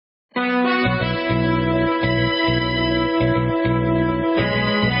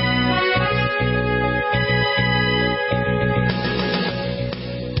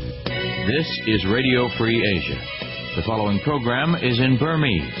is Radio Free Asia. The following program is in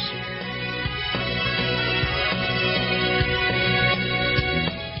Burmese.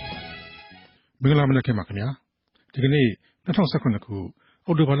 Bengalama Kemakania. Tigani, Natal Sakonaku,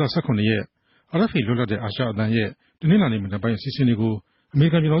 Odubala Sakonia, RFA Lola de Asha Danye, the Nilanim in the Bayan Sisinigo,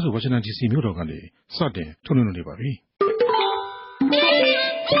 American also watching NTC Murogani, Sade, Tono Livari.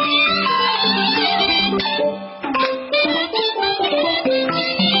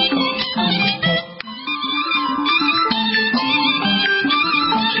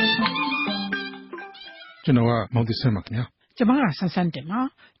 ကျွန်တော်ကမောင်သစ်ဆန်းပါခင်ဗျာကျွန်မကဆန်းဆန်းတင်ပါ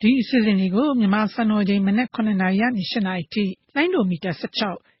ဒီအစီအစဉ်လေးကိုမြန်မာစံတော်ချိန်မနက်9:00နာရီကနေ10:00နာရီထိလိုင်းဒိုမီတာ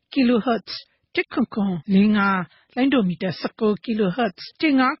16 kHz 1.55လိုင်းဒိုမီတာ19 kHz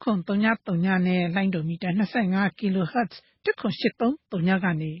 1.53နဲ့လိုင်းဒိုမီတာ25 kHz 1.83က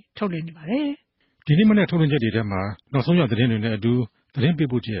နေထုတ်လွှင့်နေပါတယ်ဒီနေ့မနေ့ထုတ်လွှင့်ချက်တွေထဲမှာနောက်ဆုံးရသတင်းတွေနဲ့အတူသတင်းပေး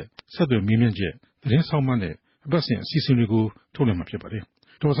ပို့ချက်ဆက်သွယ်မေးမြန်းချက်သတင်းဆောင်မှနဲ့အပတ်စဉ်အစီအစဉ်တွေကိုထုတ်လွှင့်မှာဖြစ်ပါတယ်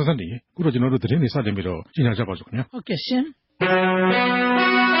တော်ဆန်းဆန်းတည်းခုတော့ကျွန်တော်တို့သတင်းတွေစတင်ပြီးတော့ရှင်းပြကြပါစို့ခင်ဗျာဟုတ်ကဲ့ရှင်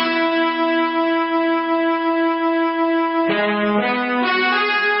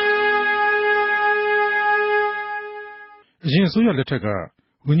အရင်ဆိုရလက်ထက်က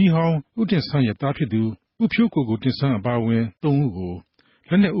ဝင်းကြီးဟောင်းဦးတင်ဆန်းရဲ့တားဖြစ်သူဦးဖြိုးကိုတင်ဆန်းအပါအဝင်၃ဦးကို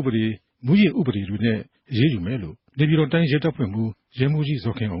လက်နက်ဥပဒေမူရစ်ဥပဒေတွေနဲ့အရေးယူမယ်လို့နေပြည်တော်တိုင်းရဲတပ်ဖွဲ့မှူးရဲမှူးကြီး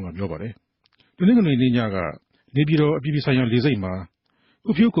ဇော်ခင်အောင်ကပြောပါတယ်ဒီနေ့ကနေညကနေပြည်တော်အပြည်ပြည်ဆိုင်ရာလေဆိပ်မှာ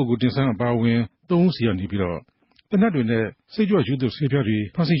ဦးဖြိုးကိုတင်ဆန်းအပါအဝင်၃ဦးစီကနေပြီးတော့တနက်တွေနဲ့စိတ်ကြွယူသူဆေးပြားတွေ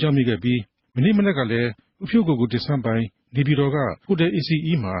ဖမ်းဆီးကြမိခဲ့ပြီးမနေ့မနေ့ကလည်းဦးဖြိုးကိုတင်ဆန်းပိုင်းနေပြည်တော်ကဟိုတယ်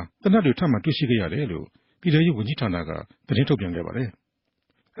ACE မှာတနက်တွေထပ်မံတွေ့ရှိခဲ့ရတယ်လို့ပြည်ထောင်စုဝန်ကြီးဌာနကသတင်းထုတ်ပြန်ခဲ့ပါတယ်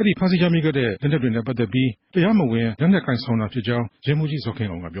။အဲ့ဒီဖမ်းဆီးကြမိခဲ့တဲ့လက်နက်တွေနဲ့ပတ်သက်ပြီးတရားမဝင်လက်နက်ကင်ဆောင်တာဖြစ်ကြောင်းရဲမှူးကြီးဇော်ခင်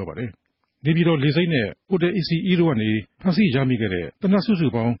အောင်ကပြောပါတယ်။နေပြည်တော်လေဆိပ်နဲ့ဟိုတယ် ACE တို့ကနေဖမ်းဆီးရမိခဲ့တဲ့တနက်စုစု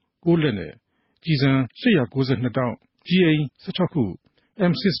ပေါင်း6လက်နဲ့ကြီးစံ892တောင်း GA 16ခု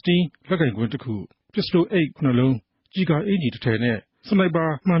M16 လက်ကင်ကွင်းတစ်ခု Pistol 8 ခုနှလုံးကြီးကာအင်ဂျီတစ်ထည်နဲ့စနိုက်ပါ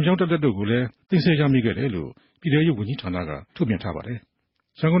မှန်ပြောင်းတက်တို့ကိုလည်းသိမ်းဆည်းရမိခဲ့တယ်လို့ပြည်ထောင်စုဝန်ကြီးဌာနကထုတ်ပြန်ထားပါတယ်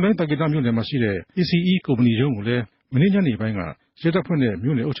။ရန်ကုန်တိုင်းတာကိတမြို့နယ်မှာရှိတဲ့ ACE ကုမ္ပဏီရုံးကိုလည်းမနေ့ညနေပိုင်းကရဲတပ်ဖွဲ့နဲ့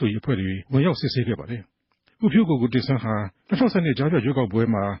မြို့နယ်အုပ်ချုပ်ရေးအဖွဲ့တွေဝင်ရောက်စစ်ဆေးခဲ့ပါတယ်။ဦးဖြိုးကိုတင်ဆန်းဟာ2012ကြားဖြတ်ရွေးကောက်ပွဲ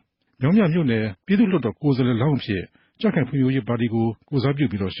မှာမြောင်းမြမြို့နယ်ပြည်သူ့လွှတ်တော်ကိုယ်စားလှယ်လောင်းအဖြစ်ကြက်ခိုင်ဖွံ့ဖြိုးရေးပါတီကိုကိုစားပြု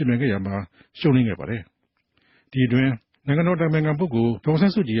ပြီးတော့ရှင်းပြခဲ့ရမှာရှုံးနိမ့်ခဲ့ပါတယ်။ဒီအတွင်းနိုင်ငံတော်တိုင်ပင်ခံပုဂ္ဂိုလ်ဒေါ်အောင်ဆ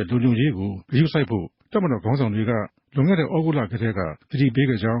န်းစုကြည်ရဲ့လုံခြုံရေးကိုဂရုစိုက်ဖို့တပ်မတော်ခေါင်းဆောင်တွေကလွန်ခဲ့တဲ့ဩဂုတ်လကတည်းကသတိပေး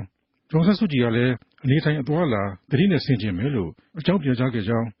ခဲ့ကြောင်းဒေါ်အောင်ဆန်းစုကြည်ကလည်းအနေထိုင်အသွားလာသတိနဲ့ဆင်ခြင်မယ်လို့အကြောင်းပြောကြားခဲ့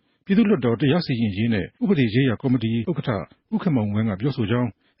ကြောင်းပြည်သူ့လွှတ်တော်တရားစီရင်ရေးနဲ့ဥပဒေရေးရာကော်မတီဥက္ကဋ္ဌဦးခင်မောင်ဝင်းကပြောဆိုကြောင်း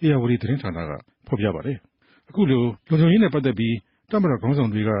အေရဝတီသတင်းဌာနကဖော်ပြပါတယ်။အခုလိုလုံခြုံရေးနဲ့ပတ်သက်ပြီးတပ်မတော်ခေါင်းဆော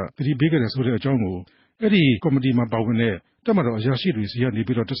င်တွေကသတိပေးခဲ့တဲ့ဆိုတဲ့အကြောင်းကိုအဲ့ဒီကော်မတီမှာပါဝင်တဲ့တပ်မတော်အရာရှိတွေစီကနေ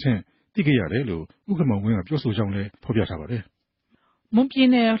ပြီးတော့တဆင့်သိခဲ့ရတယ်လို့ဦးခင်မောင်ဝင်းကပြောဆိုကြောင်းလည်းဖော်ပြထားပါတယ်။မွန်ပြည်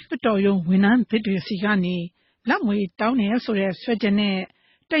နယ်လွှတ်တော်ရုံးဝန်ထမ်းသစ်တွေစီကနေလက်ငွေတောင်းနေဆိုတဲ့ဆွဲချက်နဲ့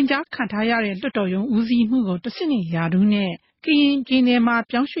တိုင်ကြားခံထားရတဲ့လွှတ်တော်ရုံးဦးစီးမှုကိုတဆင့်ရာထူးနဲ့ကရင်ပြည်နယ်မှာ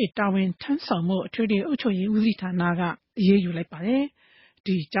ပြောင်းရွှေ့တာဝန်ထမ်းဆောင်မှုအထွေထွေအုပ်ချုပ်ရေးဦးစီးဌာနကအရေးယူလိုက်ပါတယ်။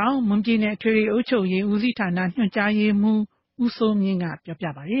ဒီကြောင့်မွန်ပြည်နယ်အထွေထွေအုပ်ချုပ်ရေးဦးစီးဌာနညွှန်ကြားရေးမှူးဦးစိုးမြင့်ကပြောပြ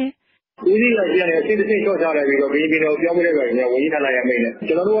ပါတယ်။ဦးစီးကပြန်တယ်အစစ်အစစ်ချော့ချလိုက်ပြီးတော့ပြည်နယ်ကိုပြောင်းပြလိုက်ပါရင်ဝန်ကြီးဌာနရမိတ်နဲ့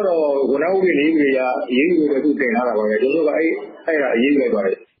ကျွန်တော်တို့ကတော့ဝန်ထမ်းဥပဒေလေးတွေအရေးယူလို့သူတင်ထားတာပါပဲကျွန်တော်တို့ကအဲ့ဒါအရေးယူလိုက်ပါတ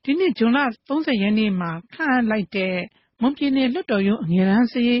ယ်ဒီနေ့ဇွန်လ30ရက်နေ့မှာခန့်အပ်လိုက်တဲ့မွန်ပြည်နယ်လွှတ်တော်ရုံးအငယ်တန်း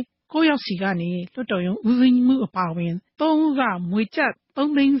စာရေး9ယောက်စီကနေလွှတ်တော်ရုံးဦးစီးမှုအပါအဝင်3ဦးကမွေကျပ်3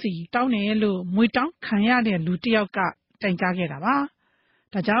သိန်းစီတောင်းတယ်လို့မွေတောင်းခံရတဲ့လူတစ်ယောက်ကတိုင်ကြားခဲ့တာပါ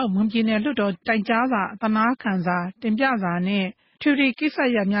ဒါကြောင့်မွန်ပြည်နယ်လွှတ်တော်တိုင်ကြားစာအသနာခံစာတင်ပြစာနဲ့ထွေထွေကိစ္စ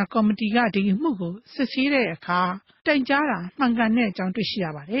ရပ်များကော်မတီကဒီအမှုကိုစစ်ဆေးတဲ့အခါတိုင်ကြားတာမှန်ကန်တဲ့အကြောင်းတွေ့ရှိရ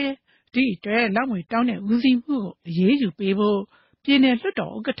ပါတယ်ဒီအတွက်လက်ငွေတောင်းတဲ့ဦးစီးမှုကိုအရေးယူပေးဖို့ပြည်နယ်လွှတ်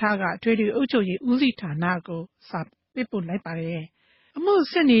တော်ဥက္ကဋ္ဌကထွေထွေအုပ်ချုပ်ရေးဦးစီးဌာနကိုစာပေးပို့လိုက်ပါတယ်။အမှု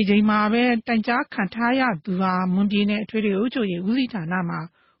စစ်နေချိန်မှာပဲတိုင်ကြားခံထားရသူဟာမွန်ပြည်နယ်အထွေထွေအုပ်ချုပ်ရေးဦးစီးဌာနမှာ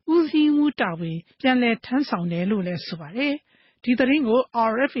ဦးစီးမှုတာဝန်ပြန်လည်ထမ်းဆောင်တယ်လို့လည်းဆိုပါတယ်။ဒီသတင်းကို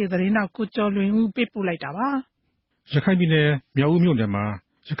RFA သတင်းတော်ကိုကျော်လွင်ဦးပေးပို့လိုက်တာပါ။ရခိုင်ပြည်နယ်မြောက်ဦးမြို့နယ်မှာ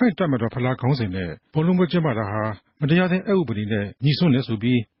ရခိုင်တပ်မတော်ဖလားခေါင်းစဉ်နဲ့ဘောလုံးပွဲကျင်းပတာဟာမတရားတဲ့အဥပဒေနဲ့ညီစွန်းနေဆို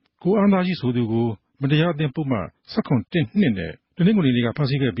ပြီးကိုအားသားကြီးဆိုသူကိုမတရားအသင်းပုံမှန်17-2နဲ့တနင်္ဂနွေနေ့ကဖမ်း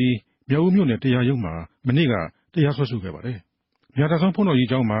ဆီးခဲ့ပြီးမြောက်ဦးမြို့နယ်တရားရုံးမှာမနေ့ကတရားစွဲဆိုခဲ့ပါတယ်။မြာတာဆောင်ဖုန်းတော်ကြီး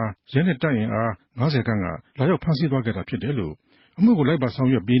ကျောင်းမှာရဲနဲ့တပ်ရင်အား90ခန်းကလာရောက်ဖမ်းဆီးသွားခဲ့တာဖြစ်တယ်လို့အမှုကိုလိုက်ပါဆောင်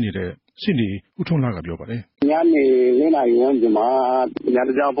ရွက်ပေးနေတဲ့ ရှင်းနေဦးထုံးလာကပြောပါတယ်ညနေ4နာရီဝန်းကျင်မှာည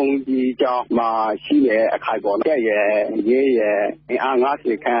တကြောင်ပုံကြီးကြောင်းမှာရှိတဲ့အခိုက်ပေါ်တက်ရဲ့ရေးရဲ့အား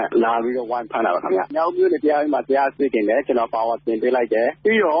90ခန့်လာပြီးတော့ဝိုင်းဖမ်းလာပါခင်ဗျ။ညောင်မျိုးနဲ့တရားမှာတရားစစ်တင်တယ်ကျွန်တော်ပါဝါတင်ပေးလိုက်တယ်။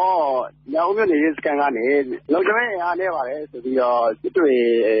ပြီးတော့ညောင်မျိုးနဲ့စကန်ကနေလုံခြုံရေးအားနေပါတယ်ဆိုပြီးတော့စစ်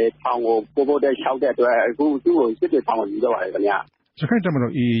တွေထောင်ကိုပို့တဲ့လျှောက်တဲ့အတွက်အခုသူ့ကိုစစ်တွေထောင်ကိုယူတော့ပါတယ်ခင်ဗျ။ရခိုင်တပ်မ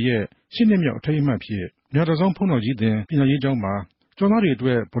တော် AA ရဲ့ရှင်းနေမြောက်အထိမ်းအမှတ်ဖြစ်မြတ်တော်ဆောင်ဖုံးတော်ကြီးတင်ပညာရေးကျောင်းမှာကျောင်းသားတွေ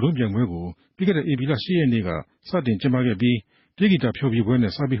အတွက်ဗလုံးပြန်ပွဲကိုပြီးခဲ့တဲ့ AP လ10ရက်နေ့ကစတင်ကျင်းပခဲ့ပြီးတေဂီတာဖျော်ဖြေ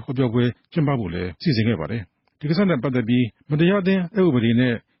ပွဲနဲ့စာပေဟောပြောပွဲကျင်းပဖို့လည်းစီစဉ်ခဲ့ပါတယ်။ဒီကိစ္စနဲ့ပတ်သက်ပြီးမတရားသင်းဥ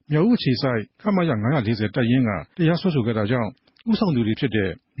ပဒေနဲ့မြောက်ဦးအခြေဆိုင်ခမရ940တပ်ရင်းကတရားစွဲဆိုခဲ့တာကြောင့်ဥဆောင်သူတွေဖြစ်တဲ့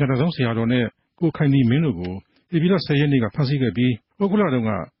မြတ်တော်ဆောင်ဆရာတော်နဲ့ကိုခိုင်ဒီမင်းတို့ကို AP လ10ရက်နေ့ကဖမ်းဆီးခဲ့ပြီးဩဂုတ်လတုန်း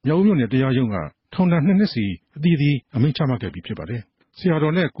ကမြောက်ဦးမြို့နယ်တရားရုံးကထောင်ဒဏ်2နှစ်စီအသီးသီးအမိန့်ချမှတ်ခဲ့ပြီးဖြစ်ပါတယ်။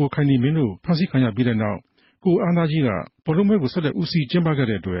ဆရာတော်နဲ့ကိုခိုင်ဒီမင်းတို့ဖမ်းဆီးခံရပြီးတဲ့နောက်ကိုအာနာကြီးကဘောလုံးပွဲကိုဆက်လက်ဦးစီးကျင်းပ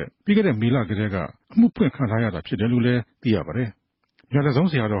ခဲ့တဲ့အတွက်ပြီးခဲ့တဲ့မေလကတည်းကအမှုဖွင့်ခံထားရတာဖြစ်တယ်လို့လည်းသိရပါတယ်။မြတ်တော်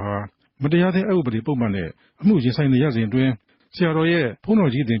ဆောင်ဆရာတော်ဟာမတရားတဲ့ဥပဒေပုံမှန်နဲ့အမှုရင်ဆိုင်နေရစဉ်အတွင်းဆရာတော်ရဲ့ဖုံး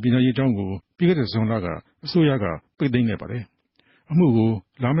တော်ကြီးတင်ပညာရေးကျောင်းကိုပြီးခဲ့တဲ့ဇွန်လကအစိုးရကပိတ်သိမ်းခဲ့ပါတယ်။အမှု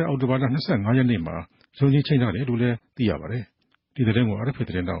ကိုလာမယ့်အောက်တိုဘာလ25ရက်နေ့မှာရုံးချင်းချိန်ထားတယ်လို့လည်းသိရပါတယ်။ဒီသတင်းကို RFA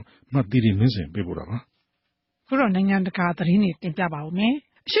သတင်းတောက်မတ်တီရီမင်းစင်ပေးပို့တာပါ။ခုတော့နိုင်ငံတကာသတင်းတွေတင်ပြပါဦးမယ်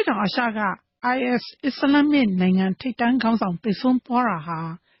။အရှေ့တောင်အာရှကIS အစ္စလာမစ်နိုင်ငံထိပ်တန်းခေါင်း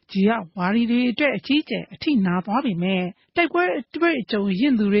ဆောင်ပိတ်ဆို့သွားတာဟာဂျီဟတ်ဝါဒီတွေအတွက်အကြီးအကျယ်အထိနာသွားပေမဲ့တိုက်ပွဲအတွေ့အကြုံရ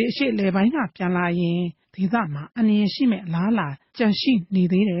င့်သူတွေအရှေ့လေပိုင်းကပြန်လာရင်ဒေသမှာအန္တရာယ်ရှိမဲ့အလားအလာကြန့်ရှိနေ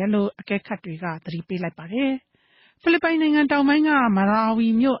သေးတယ်လို့အကဲခတ်တွေကသတိပေးလိုက်ပါတယ်။ဖိလစ်ပိုင်နိုင်ငံတောင်ပိုင်း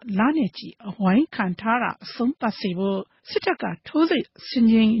ကမာရာဝီမြို့လနဲ့ချီအဝိုင်းခံထားတာအဆုံးသတ်စေဖို့စစ်တပ်ကထိုးစစ်ဆင်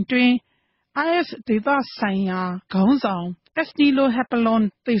ချိန်အတွင်း IS ဒေသဆိုင်ရာခေါင်းဆောင်Esnilo Hapalon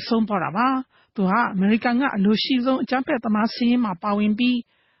သေဆုံးသွားတာပါ။သူဟာအမေရိကန်ကအလိုရှိဆုံးအကြမ်းဖက်သမားစီးရင်မှာပါ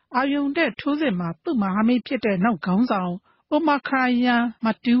ဝင်ပြီးအာယုံတဲ့ထိုးစစ်မှာသူ့မဟာမိတ်ဖြစ်တဲ့နောက်ခေါင်းဆောင်Omar Khayyam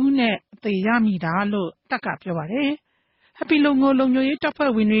Mattuu နဲ့အသေးရမိတာလို့တပ်ကပြောပါတယ်။ Hapalon ကိုလုံခြုံရေးတပ်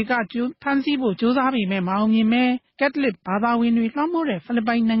ဖွဲ့ဝင်တွေကဖမ်းဆီးဖို့ကြိုးစားပေမဲ့မအောင်မြင်ပဲကက်သလစ်ဘာသာဝင်တွေလွှမ်းမိုးတဲ့ဖိလစ်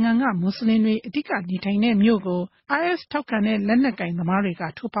ပိုင်နိုင်ငံကမွတ်စလင်တွေအဓိကနေထိုင်တဲ့မြို့ကို IS ထောက်ခံတဲ့လက်နက်ကင်သမားတွေ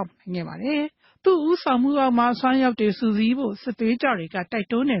ကထိုးဖောက်နိုင်ခဲ့ပါတယ်။သူ့ဦးဆောင်မှုအောက်မှာဆွမ်းရောက်တွေစုစည်းဖို့စစ်သွေးကြတွေကတိုက်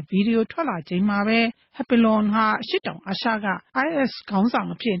တွန်းတဲ့ဗီဒီယိုထွက်လာချိန်မှာပဲ Hapalon ဟာအရှေ့တောင်အာရှက IS ခေါင်း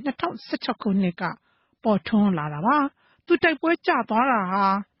ဆောင်အဖြစ်2016ခုနှစ်ကပေါ်ထွန်းလာတာပါ။သူတိုက်ပွဲကျသွားတာ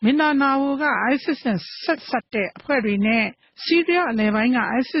ဟာမင်ဒါနာဝိုက ISIS နဲ့ဆက်တဲ့အဖွဲ့တွေနဲ့ဆီးရီးယားအလယ်ပိုင်းက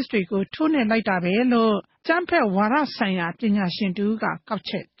ISIS တွေကိုထိုးနှက်လိုက်တာပဲလို့ကျန်းဖက်ဝါဒဆိုင်ရာပညာရှင်တူကကောက်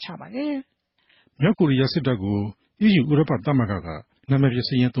ချက်ချပါတယ်။မြောက်ကိုရီးယားစစ်တပ်ကို EU ဥရောပသမဂ္ဂကနာမည်ပြ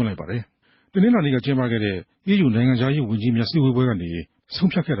စည်းရင်းသွင်းလိုက်ပါတယ်။တနင်္လာနေ့ကကျင်းပခဲ့တဲ့ EU နိုင်ငံခြားရေးဝန်ကြီးများစည်းဝေးပွဲကနေဆုံး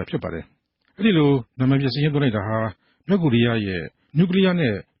ဖြတ်ခဲ့တာဖြစ်ပါတယ်။အဲဒီလိုနာမည်ပြစည်းရင်းသွင်းလိုက်တာဟာမြောက်ကိုရီးယားရဲ့နျူကလ িয়ার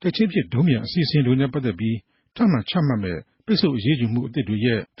နဲ့တိုက်ချင်းပစ်ဒုံးပျံအစီအစဉ်တွေနဲ့ပတ်သက်ပြီးထပ်မံချမှတ်မဲ့ပိတ်ဆို့အရေးယူမှုအသစ်တွေ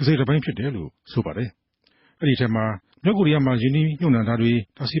ရဲ့တစ်စိတ်တစ်ပိုင်းဖြစ်တယ်လို့ဆိုပါတယ်။အဲဒီထက်မှာမြောက်ကိုရီးယားမှာယင်းနှိမ့်ညွှန်နှံတာ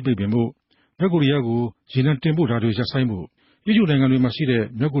တွေတားဆီးပိတ်ပင်မှုမြောက်ကိုရီးယားကိုရေနံတင်ပို့တာတွေရပ်ဆိုင်းမှုEU နိုင်ငံတွေမှာရှိ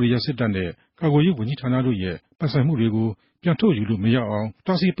တဲ့မြောက်ကိုရီးယားစစ်တပ်နဲ့ကာကွယ်ရေးဝန်ကြီးဌာနတို့ရဲ့ပိုင်ဆိုင်မှုတွေကိုပြန်ထုတ်ယူလို့မရ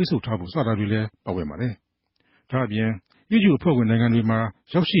အောင်တားဆီးပိတ်ဆို့ထားဖို့စတာတွေလည်းပါဝင်ပါတယ်။ဒါ့အပြင် EU အဖွဲ့ဝင်နိုင်ငံတွေ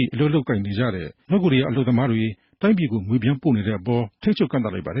မှာရောက်ရှိအလုပ်လုပ်ကိုင်နေကြတဲ့မြောက်ကိုရီးယားအလုပ်သမားတွေတိုင်းပြည်ကိုငွေပြန်ပို့နေတဲ့အပေါ်ထိတ်ချုပ်ကန့်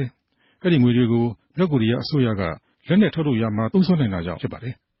သတ်လိုက်ပါတယ်။အဲဒီငွေတွေကိုမြောက်ကိုရီးယားအစိုးရကလက်နက်ထုတ်လုပ်ရမှာသုံးစွဲနိုင်တာကြောင့်ဖြစ်ပါ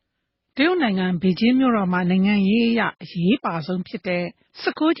တယ်။တရုတ်နိုင်ငံဘေကျင်းမြို့တော်မှာနိုင်ငံရေးအရအရေးပါဆုံးဖြစ်တဲ့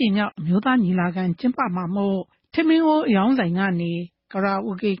19ကြိမ်မြောက်အမျိုးသားညီလာခံကျင်းပမှာမို့ထမင်းဟိုးအယောင်းဆိုင်ကနေကရာ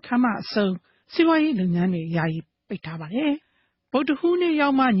အိုကေခမ်းမအစုံစီးပွားရေးလုပ်ငန်းတွေယာယီပိတ်ထားပါတယ်။ဗုဒ္ဓဟူးနေ့ရော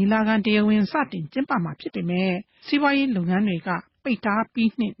က်မှညီလာခံတရားဝင်စတင်ကျင်းပမှာဖြစ်ပေမဲ့စီးပွားရေးလုပ်ငန်းတွေကပိတ်ထားပြီး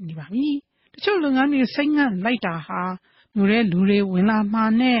နှစ်နေပါပြီ။တချို့လုပ်ငန်းတွေစိတ်ငန့်လိုက်တာဟာမြို့ထဲလူတွေဝင်လာမှာ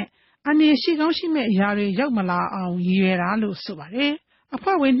နဲ့အန္တရာယ်ရှိကောင်းရှိမဲ့အရာတွေရောက်မလာအောင်ရည်ရွယ်တာလို့ဆိုပါတယ်။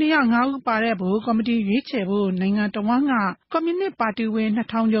အဖွဲ့ဝင်205ဦးပါတဲ့ဗဟိုကော်မတီရွေးချယ်ဖို့နိုင်ငံတော်ဝန်ကကွန်မြူနစ်ပါတီဝင်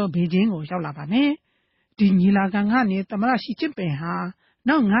2000ကျော်ဘေကျင်းကိုရောက်လာပါမယ်။ဒီညီလာခံကနေသမ္မတရှီကျင့်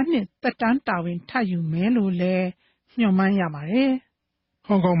ပင်ဟာနောက်9နှစ်သက်တမ်းတာဝန်ထပ်ယူမယ်လို့လည်းညွှန်မှန်းရပါတယ်။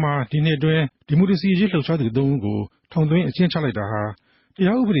ဟောင်ကောင်မှာဒီနှစ်အတွင်းဒီမိုကရေစီရေးလှုပ်ရှားသူ3ဦးကိုထောင်သွင်းအကျဉ်းချလိုက်တာဟာ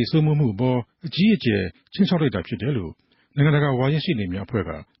တရားဥပဒေစိုးမိုးမှုအပေါ်အကြီးအကျယ်ချင်းချောက်လိုက်တာဖြစ်တယ်လို့နိုင်ငံတကာဝါရင့်ရှေ့နေများအဖွဲ့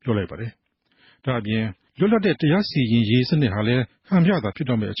ကပြောလိုက်ပါတယ်။ဒါ့အပြင်လွတ်လပ်တဲ့တရားစီရင်ရေးစနစ်ဟာလည်း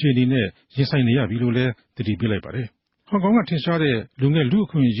ဟန်ပြတာဖြစ်တော့မယ့်အခြေအနေနဲ့ရင်ဆိုင်နေရပြီလို့လည်းသတိပေးလိုက်ပါတယ်။ဟောင်ကောင်ကထင်ရှားတဲ့လူငယ်လူ့အ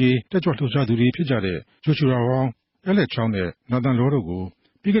ခွင့်အရေးတက်ကြွလှုပ်ရှားသူတွေဖြစ်ကြတဲ့ဂျိုရှူရာဝေါင်း၊အဲလက်ချောင်းနဲ့နာသန်လောတို့ကို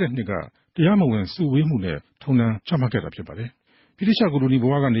ပြီးခဲ့တဲ့နှစ်ကတရားမဝင်စုဝေးမှုနဲ့ထောင်ဒဏ်ချမှတ်ခဲ့တာဖြစ်ပါတယ်။ဗြိတိရှကိုလိုနီဘ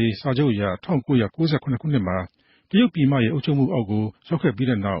ဝကနေစာချုပ်အရ1998ခုနှစ်မှာတရုတ်ပြည်မရဲ့အုပ်ချုပ်မှုအောက်ကိုရောက်ခဲ့ပြီး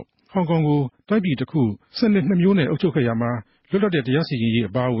တဲ့နောက်ဟောင်ကောင်ကိုတိုင်းပြည်တစ်ခုစနစ်2မျိုးနဲ့အုပ်ချုပ်ခဲ့ရမှာလွတ်လပ်တဲ့တရားစီရင်ရေး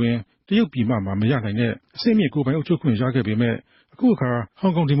အပါအဝင်တ တရုတ်ပြည်မှာမရနိုင်တဲ့အစိမ့်မြင့်ကိုယ်ပိုင်အုပ်ချုပ်ခွင့်ရခဲ့ပေမဲ့အခုအခါ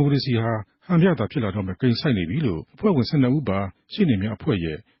ဟောင်ကောင်ဒီမိုကရေစီဟာဟန်ပြတာဖြစ်လာတော့မှကိန်းဆိုင်နေပြီလို့အဖွဲ့ဝင်12ဦးပါရှင်းနေများအဖွဲ့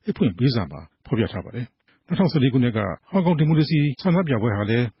ရဲ့အဖွင့်ပေးစာမှာဖော်ပြထားပါတယ်2014ခုနှစ်ကဟောင်ကောင်ဒီမိုကရေစီဆန္ဒပြပွဲဟာ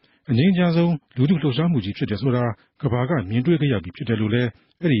လည်းအငြိမ်းချမ်းဆုံးလူထုလှုပ်ရှားမှုကြီးဖြစ်တယ်ဆိုတာကမ္ဘာကမြင်တွေ့ခဲ့ရပြီဖြစ်တယ်လို့လည်း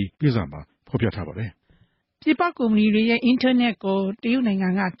အဲ့ဒီပေးစာမှာဖော်ပြထားပါတယ်ပြည်ပကုမ္ပဏီတွေရဲ့အင်တာနက်ကိုတရုတ်နိုင်ငံ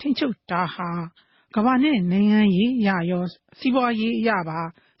ကထိန်းချုပ်တာဟာကမ္ဘာနဲ့နိုင်ငံရေးအရရောစီးပွားရေးအရ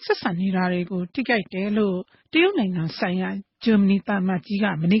ပါဆက်ဆံနေတာတွေကိုထိခိုက်တယ်လို့တရုတ်နိုင်ငံဆိုင်ရာဂျာမနီသံအမတ်ကြီး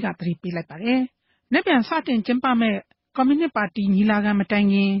ကမနေ့ကသတိပေးလိုက်ပါတယ်။လက်ပြန်စတင်ကျင်းပမဲ့ကွန်မြူနစ်ပါတီညီလာခံမတိုင်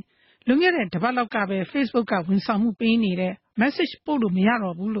ခင်လွန်ခဲ့တဲ့တစ်ပတ်လောက်ကပဲ Facebook ကဝန်ဆောင်မှုပေးနေတဲ့ message ပို့လို့မရ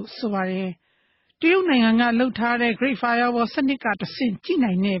တော့ဘူးလို့ဆိုပါတယ်။တရုတ်နိုင်ငံကလှုပ်ထားတဲ့ Great Firewall စနစ်ကတဆင့်ကြ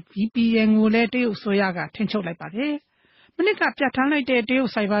ည့်နိုင်တဲ့ VPN ကိုလည်းတရုတ်အစိုးရကထိန်းချုပ်လိုက်ပါတယ်။မနစ်ကပြဋ္ဌာန်းလိုက်တဲ့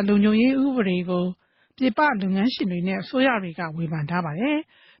တရုတ်ဆိုင်ဘာလုံခြုံရေးဥပဒေကိုပြည်ပလုပ်ငန်းရှင်တွေနဲ့အစိုးရတွေကဝေဖန်ထားပါတယ်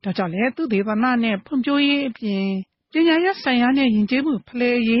။ဒါကြောင့်လည်းသူဒေသနာနဲ့ဖွံ့ဖြိုးရေးအပြင်ပညာရေးဆိုင်ရာနဲ့ယဉ်ကျေးမှု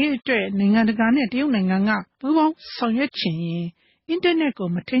ဖလှယ်ရေးအတွက်နိုင်ငံတကာနဲ့တရုတ်နိုင်ငံကပူးပေါင်းဆောင်ရွက်ချင်ရင်အင်တာနက်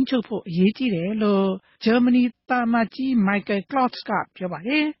ကိုမထိန်းချုပ်ဖို့အရေးကြီးတယ်လို့ဂျာမနီသံအမတ်ကြီး Michael Klotz ကပြောပါတ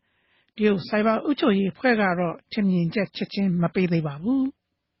ယ်။တရုတ်ဆိုင်ဘာအုပ်ချုပ်ရေးအဖွဲ့ကတော့ထင်မြင်ချက်ချက်ချင်းမပေးသေးပါဘူး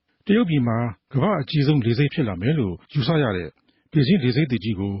။တရုတ်ပြည်မှာကမ္ဘာအကြီးဆုံးလေဆိပ်ဖြစ်လာမယ်လို့ယူဆရတဲ့ဘေဂျင်းလေဆိပ်တည်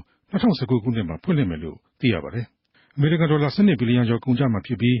ကြီးကို2019ခုနှစ်မှာဖွင့်လှစ်မယ်လို့သိရပါတယ်။အမေရိကန်ဒေါ်လာ12ဘီလီယံကျော်ကုန်ကျမှာဖြ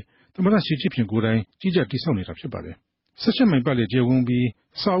စ်ပြီးသမ္မတရှီကျင့်ဖျင်ကိုယ်တိုင်ကြီးကြပ်တည်ဆောက်နေတာဖြစ်ပါတယ်။16မိုင်ပတ်လည်ကျယ်ဝ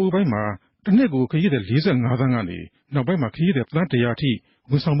န်းပြီးစာအုပ်ပိုင်းမှာတစ်နှစ်ကိုခရီးသည်45သန်းကနေနောက်ပိုင်းမှာခရီးသည်သန်း100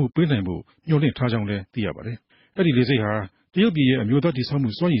အထိဝန်ဆောင်မှုပေးနိုင်ဖို့ညွှန်လင့်ထားကြောင်းလည်းသိရပါတယ်။အဲ့ဒီလေဆိပ်ဟာတရုတ်ပြည်ရဲ့အမျိုးသားတည်ဆောက်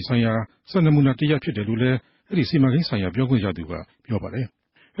မှုစွမ်းရည်ဆိုင်ရာစံနမူနာတစ်ရပ်ဖြစ်တယ်လို့လည်းအဲ့ဒီစီမံကိန်းဆိုင်ရာပြောခွင့်ရသူကပြောပါတယ်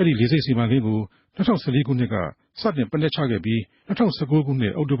။အဲ့ဒီလေဆိပ်စီမံကိန်းကို2014ခုနှစ်ကစတင်ပလက်ချခဲ့ပြီး2019ခုနှ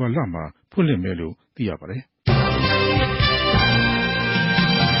စ်အောက်တိုဘာလမှာဖွင့်လှစ်မယ်လို့သိရပါတယ်။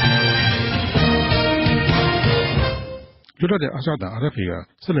လွတ်လပ်တဲ့အာရှတန် RFA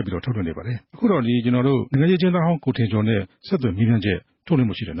ကဆက်လက်ပြီးတော့ထုတ်လွှင့်နေပါတယ်။အခုတော့ကျွန်တော်တို့နိုင်ငံရေးကျင်းသားဟောင်းကိုထင်ကျော်နဲ့ဆက်သွယ်မြင်းမြန်းချက်ထုတ်လွှ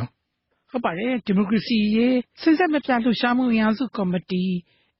င့်မှုရှိတယ်နော်။ဟုတ်ပါတယ်ဒီမိုကရေစီရေးစဉ်ဆက်မပြတ်လှုပ်ရှားမှုအင်အားစုကော်မတီ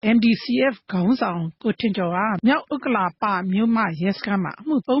MDCF ခေါင်းဆောင်ကိုထင်ကျော်ကမြောက်ဥက္ကလာပမြို့မရဲစခန်းမှာ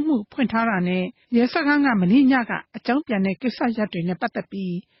အမှု3မှုဖွင့်ထားတာနဲ့ရဲစခန်းကမနေ့ညကအကြောင်းပြန်တဲ့ကိစ္စရပ်တွေနဲ့ပတ်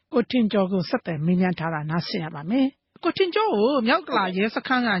သက်ပြီးကိုထင်ကျော်ကိုဆက်သွယ်မေးမြန်းထားတာနားဆင်ရပါမယ်။ကိုထင်ကျော်ကိုမြောက်ဥက္ကလာရဲစခ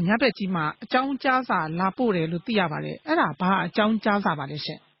န်းကညဘက်ကြီးမှာအကြောင်းကြားစာလာပို့တယ်လို့သိရပါတယ်။အဲ့ဒါဘာအကြော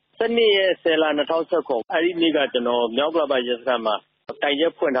င်းကြားစာပါလဲရှင်။စနေရက်10လ2019အဲ့ဒီနေ့ကကျွန်တော်မြောက်ဥက္ကလာပရဲစခန်းမှာတိုင်ချ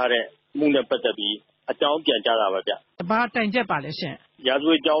က်ဖွင့်ထားတဲ့မှုနဲ့ပတ်သက်ပြီးအကြောင်းပြန်ကြားတာပါဗျ။ဘာတိုင်ချက်ပါလဲရှင်။ရာဇဝ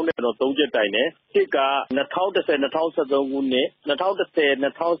တ်ကြောင်းနဲ့တော့3ချက်တိုင်တယ်။တစ်က2010-2013ခုနှစ်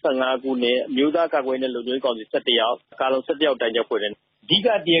2010-2015ခုနှစ်အမျိုးသားကာကွယ်ရေးလုံခြုံရေးကောင်စီ17ယောက်ကာလုံ17ယောက်တိုင်ချက်ဖွင့်တယ်။အဓိက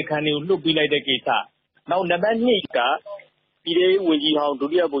တရားခံတွေကိုလွှတ်ပေးလိုက်တဲ့ကိစ္စ။နောက်နံပါတ်2ကပြည်ထောင်စုဝန်ကြီးဟော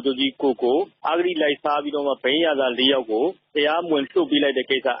င်းဒုတိယဗိုလ်ချုပ်ကြီးကိုအာဂရိလိုက်စားပြီးတော့မှဘိန်းရသား4ယောက်ကိုတရားမဝင်လွှတ်ပေးလိုက်တဲ့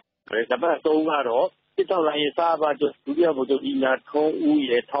ကိစ္စ။နံပါတ်3ကတော့စစ်ထောက်လိုင်းရေးစားပါချုပ်ဒုတိယဗိုလ်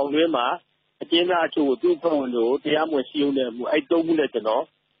ချုပ်ကြီးနာထုံးဦးရဲ့ထောင်တွင်းမှာအကျဉ်းသားအချို့ကိုသူ့ဖွဲ့ဝင်တို့တရားမဝင်စီးရုံးတဲ့မှုအဲ့3ခုနဲ့ကျွန်တော်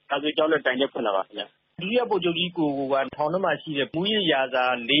ဒါဆိုကြောင်းနဲ့တိုင်ချက်ဖွင့်လာပါခင်ဗျ။ဒုတိယဗိုလ်ချုပ်ကြီးကိုကထောင်ထဲမှာရှိတဲ့မူရရာဇာ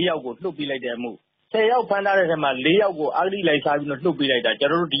4ယောက်ကိုလွှတ်ပေးလိုက်တဲ့အမှု10ယောက်ဖမ်းထားတဲ့ထဲမှာ4ယောက်ကိုအာဂရိလိုက်စားပြီးတော့လွှတ်ပေးလိုက်တာ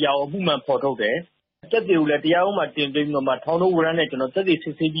ကျွန်တော်တို့ဒီအောင်အမှုမှန်ဖော်ထုတ်တယ်။တက်တွေကိုလည်းတရားဥပဒေတင်သွင်းပြီးတော့မှထောင်တို့ဝရမ်းနဲ့ကျွန်တော်တက်တွေစ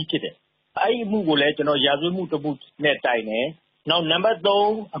စ်ဆေးပြီးဖြစ်တယ်။အဲ့ဒီအမှုကိုလည်းကျွန်တော်ရာဇဝတ်မှုတစ်မှုနဲ့တိုင်တယ်။နောက်နံပါတ်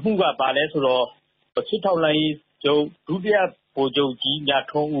3အမှုကဘာလဲဆိုတော့စစ်ထောက်လိုင်းချုပ်ဒုတိယဗိုလ်ချုပ်ကြီးညာ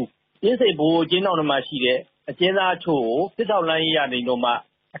ထုံးဦးရင်းစိတ်ဘိုးကျင်းတော်မှာရှိတဲ့အကျဉ်းသားအချို့ကိုစစ်ထောက်လိုင်းရေးရနေတော့မှ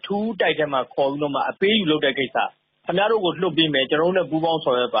အထူးတိုက်ထဲမှာခေါ်ပြီးတော့မှအပေးယူလုပ်တဲ့ကိစ္စခင်ဗျားတို့ကိုလွှတ်ပေးမယ်ကျွန်တော်တို့နဲ့ပူးပေါင်း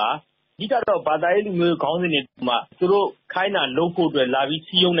ဆောင်ရွက်ပါအဓိကတော့ဘာသာရေးလူမျိုးခေါင်းစဉ်တွေမှာသူတို့ခိုင်းတာလုပ်ဖို့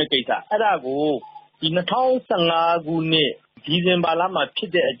အတွက်လာပြီးစီးရုံးတဲ့ကိစ္စအဲ့ဒါကိုဒီ2015ခုနှစ်ဒီဇင်ဘာလ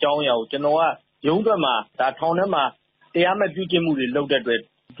မှာဖြစ်တဲ့အကြောင်းအရာကိုကျွန်တော်ကရုံးထွက်မှာဒါထောင်ထဲမှာတရားမဲ့ပြုကျင့်မှုတွေလုပ်တဲ့အတွက်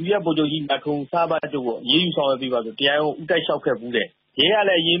ဒုတိယဗိုလ်ချုပ်ကြီးထုံစားပါတို့ကိုရေးယူဆောင်ရွက်ပြီးပါဆိုတရားရုံးဥတိုက်လျှောက်ခဲ့ဘူးတဲ့ရဲက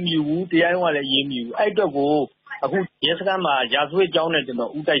လည်းရေးမြူဘူးတရားရုံးကလည်းရေးမြူဘူးအဲ့အတွက်ကိုအခုရဲစခန်းမှာရာဇဝတ်ကြောင်းနဲ့ကျွန်တော်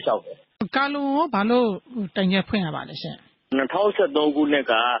ဥတိုက်လျှောက်တယ်ကာလုံရောဘာလို့တိုင်ချက်ဖွင့်ရပါလဲရှင်2013ခုနှစ်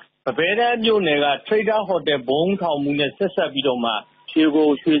ကပပဲတန်းမြို့နယ်က Trader Hotel ဘုံထောင်မှုနဲ့ဆက်ဆက်ပြီးတော့မှ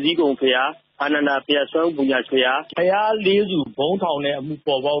ရွှေစည်းကုံဖျားအာနန္ဒာဖျားဆွမ်းပူညာဖျား၄စုဘုံထောင်နဲ့အ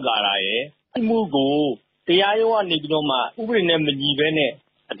မှုပေါ်ပေါက်လာတာရဲ့အမှုကိုတရားရုံးကနေပြီးတော့မှဥပဒေနဲ့မညီဘဲနဲ့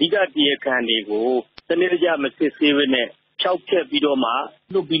အဓိကတရားခံတွေကိုစနစ်တကျမစစ်ဆေးဘဲ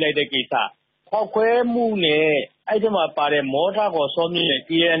နဲ့ဖြောက်ချက်ပြီးတော့မှလွတ်ပြီးလိုက်တဲ့ကိစ္စဖောက်ခွဲမှုနဲ့အဲ့ဒီမှာပါတဲ့မောထားခေါ်စောမြင့်ရဲ့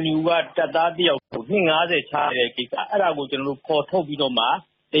KNU ကတပ်သားတယောက်ကို250ချရတဲ့ကိစ္စအဲ့ဒါကိုကျွန်တော်တို့ခေါ်ထုတ်ပြီးတော့မှ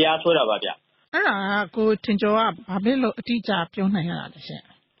တရားစွဲတာပါဗျအဲ့ဒါကိုထင်ကျော်ကဘာဖြစ်လို့အတိအကျပြောနိုင်ရတာလဲရှင်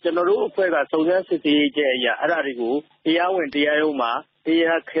ကျွန်တော်တို့အဖွဲ့ကစုံစမ်းစစ်ဆေးရေးချက်အရာအဲ့ဒါတွေကိုတရားဝင်တရားရုံးမှာ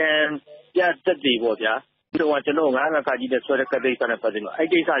တရားခံပြသက်တည်ပေါ့ဗျာကျွန်တော်9ခါကြီးနဲ့ဆွဲတဲ့ကတိစာနဲ့ပတ်သက်လို့အဲ့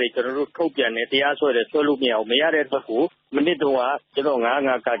ကိစ္စတွေကျွန်တော်တို့ထုတ်ပြန်နေတရားဆွဲတယ်ဆွဲလို့မရအောင်မရတဲ့အတွက်ကိုမနစ်တော့ကျွန်တော်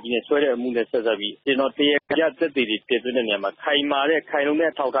9ခါကြီးနဲ့ဆွဲတဲ့အမှုနဲ့ဆက်ဆက်ပြီးကျွန်တော်တရားပြသက်တည်တွေတည်သွင်းတဲ့နေရာမှာခိုင်မာတဲ့ခိုင်လုံ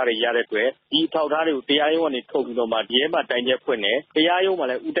တဲ့ထောက်ထားတွေရတဲ့အတွက်ဒီထောက်ထားတွေကိုတရားရုံးကနေထုတ်ပြီးတော့မှဒီထဲမှာတိုင်ချက်ဖွင့်တယ်တရားရုံး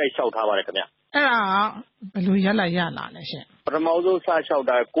မှာလည်းဥတိုက်လျှောက်ထားပါတယ်ခင်ဗျအဲ့ဒါဘယ်လိုရလာလဲရှင်ပထမဆုံးစလျှောက်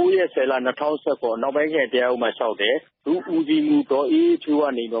တာ9ရက်10လ2019နောက်ပိုင်းကျတရားရုံးမှာလျှောက်တယ်သူဦးစီးမှုတော့အေးချူ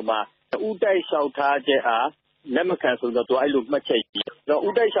ကနေတော့မှဥတိုက်လျှောက်ထားချက်အားလက်မခံဆိုတော့သူအဲ့လိုမှတ်ချက်ကြီးတော့ဥ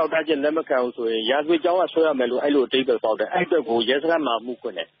တိုက်လျှောက်ထားချက်လက်မခံဘူးဆိုရင်ရာဇဝတ်ကြောင်းကဆွဲရမယ်လို့အဲ့လိုအတိတ်ပဲပေါက်တယ်အဲ့အတွက်ကိုရဲစခန်းမှာမှုခွ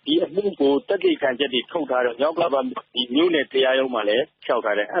င့်တယ်ဒီအမှုကိုတက်တိခံချက်တွေထုတ်ထားတော့မြောက်ကလာပါဒီမြို့နယ်တရားရုံးမှာလည်း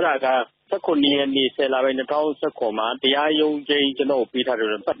လျှောက်ထားတယ်အဲ့ဒါက19ရက်နေ့10လပိုင်း2019မှာတရားရုံးချင်းကျွန်တော်ပေးထားတယ်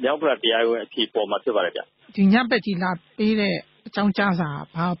မြောက်ကလာတရားရုံးအဖြေပေါ်မှာဖြစ်ပါတယ်ဗျဒီညပက်ကြီးလာပေးတဲ့အကြော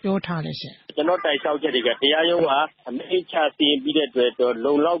င်းကြားစာဘာပြောထားလဲရှင်ကျွန်တော်တိုင်လျှောက်ချက်တွေကတရားရုံးကအမိန့်ချစီရင်ပြီးတဲ့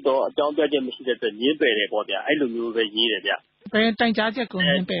အတွက်လုံလောက်တော့အကြောင်းပြချက်မရှိတဲ့အတွက်ညင်းပယ်တယ်ပေါ့ဗျာအဲ့လိုမျိုးပဲရေးတယ်ဗျဘယ်တိုင်ကြားချက်ကို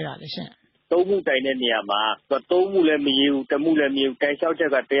ညင်းပယ်တာလဲရှင်သုံးမှုတိုင်တဲ့နေရာမှာသုံးမှုလည်းမရေးဘူးတမှုလည်းမရေးဘူးတိုင်လျှောက်ချက်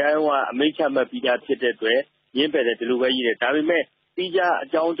ကတရားရုံးကအမိန့်ချမှတ်ပြီးသားဖြစ်တဲ့အတွက်ညင်းပယ်တယ်ဒီလိုပဲရေးတယ်ဒါပေမဲ့ပြီးကြအ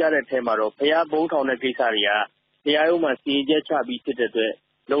ကြောင်းကြားတဲ့ထဲမှာတော့ဖျားဘုံထောင်တဲ့ကိစ္စတွေကတရားရုံးမှာစီရင်ချက်ချပြီးဖြစ်တဲ့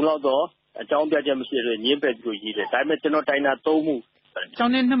အတွက်လုံလောက်တော့အကြောင်းပြချက်မရှိတဲ့ညင်းပယ်ပြီးရေးတယ်ဒါပေမဲ့ကျွန်တော်တိုင်တာသုံးမှုကျောင်း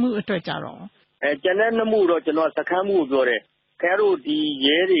နဲ့2မှုအတွက်ကြတော့ကျန်တဲ့2မှုတော့ကျွန်တော်စခန်းမှုကိုပြောတယ်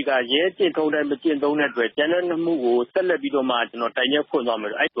ခင်ဗျားတို့ဒီရဲတွေကရဲကျင့်ထုံးတယ်မကျင့်သုံးတဲ့အတွက်ကျန်တဲ့2မှုကိုဆက်လက်ပြီးတော့မှကျွန်တော်တိုင်ရက်ဖွင့်သွား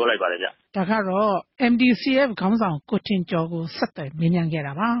မယ်လို့အဲ့ပြောလိုက်ပါတယ်ဗျဒါကတော့ MDCF ခေါင်းဆောင်ကိုတင်ကျော်ကိုဆက်သွယ်မေးမြန်း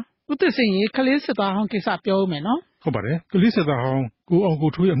ခဲ့တာပါဦးသစ်စင်ကြီးခလေးစစ်သားဟောင်းကိစ္စပြောဦးမယ်နော်ဟုတ်ပါတယ်ကလေးစစ်သားဟောင်းကိုအောင်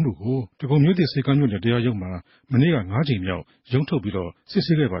ကိုထွေးအမှုကိုတကုံမြို့သစ်စေကမ်းမြို့နယ်တရားရုံးမှာမနေ့က9ချိန်မြောက်ရုံးထုတ်ပြီးတော့စစ်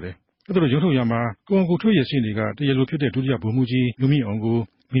ဆေးခဲ့ပါတယ်အဲ့ဒါတော့ရုံးထုတ်ရမှာကိုအောင်ကိုထွေးရဲ့ရှင်းတွေကတရားလိုဖြစ်တဲ့ဒုတိယဗိုလ်မှူးကြီးလူမီအောင်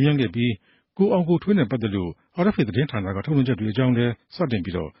ကိုမေးမြန်းခဲ့ပြီးကိုအောင်ကိုထွေးနဲ့ပတ်သက်လို့ RFA သတင်းဌာနကထုတ်လွှင့်ချက်တွေအကြောင်းလည်းစတင်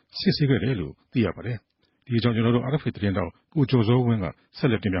ပြီးတော့စစ်ဆေးခဲ့တယ်လို့သိရပါတယ်ဒီအကြောင်းကျွန်တော်တို့ RFA သတင်းတောက်ကိုကျော်စောဝင်းက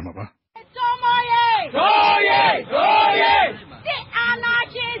ဆက်လက်တင်ပြမှာပါတော်မရဲ့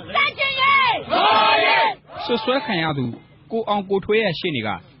စစ်အာဏာရှင်စက်တင်ရဲ့ဆွဆွဲခံရသူကိုအောင်ကိုထွေးရဲ့ရှင်းတွေ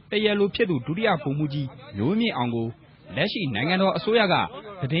ကတရားလိုဖြစ်သူဒုတိယဗိုလ်မှူးကြီးမျိုးမြင့်အောင်ကိုလက်ရှိနိုင်ငံတော်အစိုးရက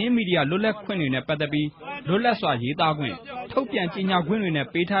သတင်းမီဒီယာလွတ်လပ်ခွင့်တွေနဲ့ပတ်သက်ပြီးလွတ်လပ်စွာရေးသားခွင့်ထုတ်ပြန်ကြေညာခွင့်တွေနဲ့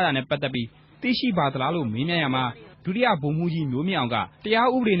ပေးထားတာနဲ့ပတ်သက်ပြီးသိရှိပါသလားလို့မေးမြန်းရမှာဒုတိယဗိုလ်မှူးကြီးမျိုးမြင့်အောင်ကတရား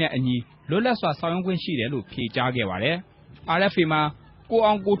ဥပဒေနဲ့အညီလွတ်လပ်စွာဆောင်ရွက်ခွင့်ရှိတယ်လို့ဖြေကြားခဲ့ပါတယ်။ RFA မှာကို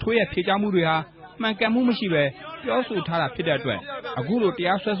အောင်ကိုထွေးရဲ့ဖြေကြားမှုတွေဟာမှန်ကန်မှုမရှိပဲပြောဆိုထားတာဖြစ်တဲ့အတွက်အခုလို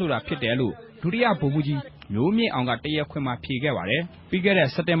တရားစွဲဆိုတာဖြစ်တယ်လို့ဒုတိယဗိုလ်မှူးကြီးမျိုးမြင့်အောင်ကတရားခွင်မှာဖြေခဲ့ပါတယ်။ပြီးခဲ့တဲ့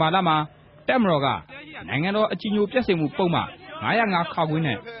စက်တင်ဘာလမှာတပ်မတော်ကနိုင်ငံတော်အကြီးအကျယ်ပြည့်စုံမှုပုံမှန်905ခါခွ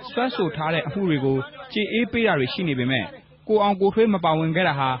င်းနဲ့ဆွဲဆိုထားတဲ့အမှုတွေကိုကြေအေးပေးတာတွေရှိနေပေမဲ့ကိုအောင်ကိုထွေးမပါဝင်ခဲ့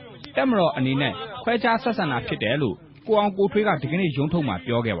တာဟာတပ်မတော်အနေနဲ့ခွဲခြားဆက်ဆံတာဖြစ်တယ်လို့ကိုအောင်ကိုထွေးကဒီကနေ့ရုံးထုတ်မှာ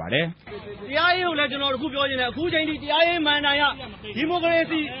ပြောခဲ့ပါတယ်။တရားရေးကိုလည်းကျွန်တော်တို့အခုပြောနေတယ်အခုချိန်ထိတရားရေးမှန်တိုင်းကဒီမို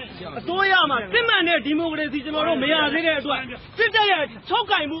ကရေစီအစိုးရမှာစစ်မှန်တဲ့ဒီမိုကရေစီကျွန်တော်တို့မရသေးတဲ့အတွက်စစ်တပ်ရဲ့ချုပ်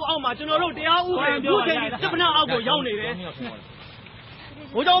ကင်မှုအောက်မှာကျွန်တော်တို့တရားဥပဒေအခုချိန်ထိစစ်ပနာအောက်ကိုရောက်နေတယ်။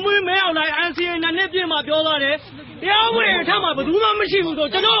ဘိုးတော်မင်းမဲအောင်လိုက် NCA နှစ်ပြည့်မှာပြောသွားတယ်တရားဥပဒေထက်မှာဘယ်သူမှမရှိဘူးဆို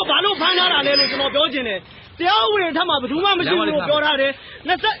ကျွန်တော်ဘာလို့ဖမ်းထားတာလဲလို့ကျွန်တော်ပြောချင်တယ်တရားဥပဒေထက်မှာဘယ်သူမှမရှိဘူးလို့ပြောထားတယ်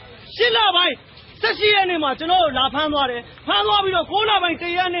28လပိုင်း18ရက်နေ့မှာကျွန်တော်လာဖမ်းသွားတယ်ဖမ်းသွားပြီးတော့9လပိုင်း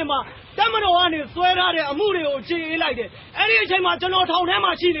1ရက်နေ့မှာတပ်မတော်ကနေဆွဲထားတဲ့အမှုတွေကိုခြေအေးလိုက်တယ်အဲ့ဒီအချိန်မှာကျွန်တော်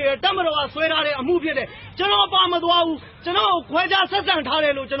ထောင်ထဲမှာရှိနေတယ်တပ်မတော်ကဆွဲထားတဲ့အမှုဖြစ်တယ်ကျွန်တော်ပါမသွားဘူးကျွန်တော်ခွဲခြားဆက်ဆံထား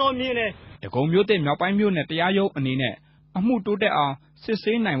တယ်လို့ကျွန်တော်မြင်တယ်ဒဂုံမြို့သစ်မြောက်ပိုင်းမြို့နယ်တရားရုံးအနေနဲ့အမှုတိုးတက်အောင်စစ်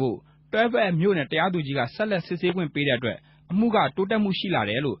ဆေးနိုင်ဖို့တွဲဖက်မြို့နယ်တရားသူကြီးကဆက်လက်စစ်ဆေးခွင့်ပေးတဲ့အတွက်အမှုကတိုးတက်မှု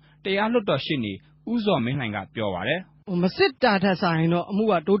ရှိလာတယ်လို့တရားလွှတ်တော်ရှေ့နေဦးဇော်မင်းလှိုင်ကပြောပါတယ်မစစ်တာထက်ဆိုင်တော့အ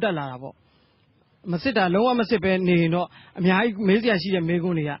မှုကတိုးတက်လာတာပေါ့မစစ်တာလုံးဝမစစ်ပဲနေရင်တော့အများကြီးမေးစရာရှိတဲ့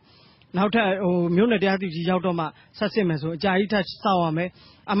မေးခွန်းတွေကနောက်ထပ်မြို့နယ်တရားသူကြီးရောက်တော့မှဆက်စစ်မယ်ဆိုအကြာကြီးထပ်စောင့်ရမယ်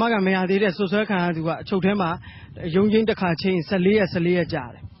အမကမရသေးတဲ့ဆွဆွဲခံရသူကအချုပ်ထဲမှာရုံချင်းတစ်ခါချင်း14ရက်ကြာ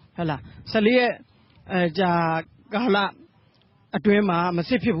တယ်ဟုတ်လား14ရက်ကြာကာလအတွင်းမှာ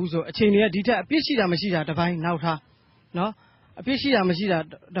မစစ်ဖြစ်ဘူးဆိုအချိန်တွေကဒီထက်အပြစ်ရှိတာမရှိတာတစ်ပိုင်းနောက်ထားနော်အပြစ်ရှိတာမရှိတာ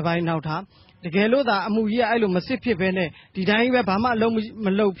တစ်ပိုင်းနောက်ထားတကယ်လို့သာအမှုကြီးကအဲ့လိုမစစ်ဖြစ်ပဲနဲ့ဒီတိုင်းပဲဘာမှအလုံး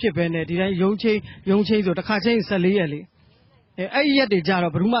မလုပ်ဖြစ်ပဲနဲ့ဒီတိုင်းရုံချင်းဆိုတစ်ခါချင်း14ရက်လေအဲ့ဒီရက်တွေကြ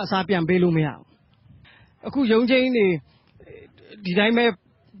တော့ဘယ်သူမှအစားပြန်ပေးလို့မရဘူးအခုရုံချင်းနေဒီတိုင်းပဲ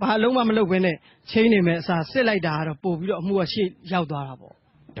ဘာလုံးမလုပ်ပဲနဲ့ချင်းနေမယ်အစားစစ်လိုက်တာကတော့ပို့ပြီးတော့အမှုကရှေ့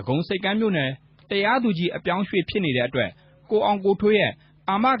ရောက်သွားတာပေါ့ဒဂုံစိတ်ကမ်းမြို့နယ်တရားသူကြီးအပြောင်းရွှေ့ဖြစ်နေတဲ့အတွက်ကိုအောင်ကိုထွေးရဲ့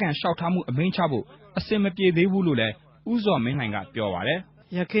အာမခံလျှောက်ထားမှုအမိန့်ချဖို့အစင်မပြေသေးဘူးလို့လည်းဦးဇော်မင်းလှိုင်ကပြောပါတယ်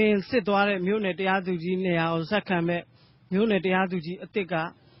ရခင်စစ်သွားတဲ့မြို့နယ်တရားသူကြီးနေရာကိုဆက်ခံမဲ့မြို့နယ်တရားသူကြီးအစ်စ်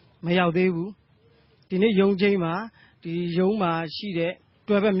ကမရောက်သေးဘူးဒီနေ့ရုံးချင်းမှာ ဒီရုံးမှာရှိ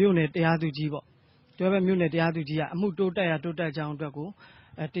တဲ့တွဲဘက်မြို့နယ်တရားသူကြီးပေါ့တွဲဘက်မြို့နယ်တရားသူကြီးကအမှုတိုးတက်ကြောင်းအတွက်ကို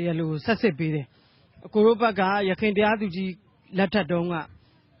တရားလိုဆက်စစ်ပေးတယ်ကိုရိုဘက်ကရခိုင်တရားသူကြီးလက်ထက်တုန်း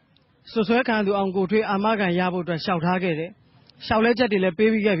ကဆွဲခံသူအောင်ကိုထွေးအာမခံရဖို့အတွက်လျှောက်ထားခဲ့တယ်လျှောက်လဲချက်တွေလည်းပေး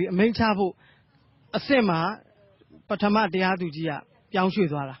ပြီးခဲ့ပြီအမိန့်ချဖို့အစ်စ်မှာပထမတရားသူကြီးကပြောင်းရွှေ့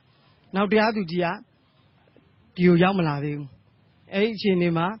သွားတာနောက်တရားသူကြီးကဒီကိုရောက်မလာသေးဘူးအဲ့ဒီအချိန်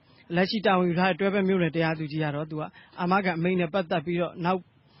တွေမှာလက်ရှိတာဝန်ယူထားတဲ့တွဲဘက်မြို့နယ်တရားသူကြီးကတော့သူကအာမခံအမိန့်နဲ့ပတ်သက်ပြီးတော့နောက်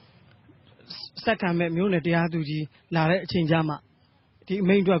ဆက်ခံမဲ့မြို့နယ်တရားသူကြီးလာတဲ့အချိန်ကြမှာဒီ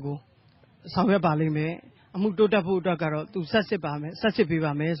အမိန့်အတွက်ကိုဆောင်ရွက်ပါလိမ့်မယ်အမှုတိုးတက်ဖို့အတွက်ကတော့သူဆက်စစ်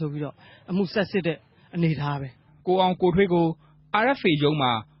ပေးပါမယ်ဆိုပြီးတော့အမှုဆက်စစ်တဲ့အနေထားပဲကိုအောင်ကိုထွေးကို RFA ရုံး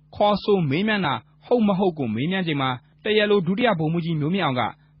မှာခေါ်ဆိုမေးမြန်းတာဟုတ်မဟုတ်ကိုမေးမြန်းချိန်မှာတရားလိုဒုတိယဗိုလ်မှူးကြီးမျိုးမြင့်အောင်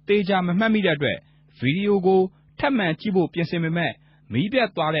ကတေချာမမှတ်မိတဲ့အတွက်ဗီဒီယိုကိုထပ်မံကြည့်ဖို့ပြင်ဆင်ပေမဲ့မီးပြတ်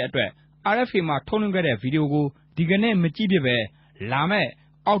သွားတဲ့အတွက် RFA မှာထုတ်လွှင့်ခဲ့တဲ့ဗီဒီယိုကိုဒီကနေ့မကြည့်ဖြစ်ပဲလာမဲ့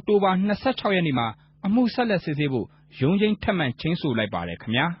အောက်တိုဘာ26ရက်နေ့မှာအမှုဆက်လက်စစ်ဆေးဖို့ရုံးချင်းထပ်မံချင်းဆိုလိုက်ပါတယ်ခ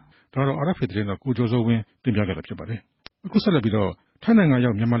င်ဗျာဒါတော့ RFA သတင်းတော်ကိုကျော်စိုးဝင်းတင်ပြခဲ့တာဖြစ်ပါတယ်အခုဆက်လက်ပြီးတော့ထိုင်းနိုင်ငံ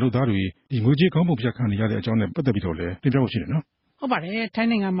ရောက်မြန်မာလူသားတွေဒီငွေကြေးကောင်းပုံဖြတ်ခံနေရတဲ့အကြောင်းနဲ့ပတ်သက်ပြီးတော့လည်းတင်ပြဖို့ရှိတယ်နော်ဟုတ်ပါတယ်ထိုင်း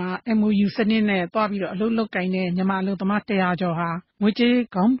နိုင်ငံမှာ MOU စနစ်နဲ့တွားပြီးတော့အလုပ်လုပ်ကိုင်တဲ့မြန်မာအလုပ်သမား100ကျော်ဟာငွေကြေး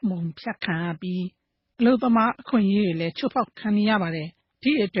ကောင်းပုံဖြတ်ခံရပြီးအလုပ်သမားအခွင့်အရေးတွေလည်းချိုးဖောက်ခံနေရပါတယ်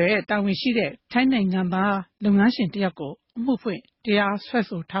ဒီအတွက်တာဝန်ရှိတဲ့ထိုင်းနိုင်ငံသားလုပ်ငန်းရှင်တယောက်ကိုအမှုဖွင့်တရား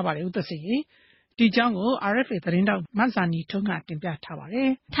စွဲဆိုထားပါတယ်ဦးသစီဒီကြောင်းကို RFA သတင်းတောက်မဇာနီထုံးကတင်ပြထားပါတယ်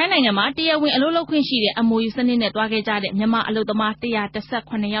။ထိုင်းနိုင်ငံမှာတရားဝင်အလုပ်လုပ်ခွင့်ရှိတဲ့ MOU စနစ်နဲ့တွားခဲ့ကြတဲ့မြန်မာအလုပ်သမား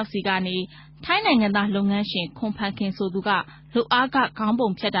118ယောက်စီကနေထိုင်းနိုင်ငံသားလုပ်ငန်းရှင်ခွန်ဖန်ခင်ဆိုသူကလုပ်အားကခေါင်း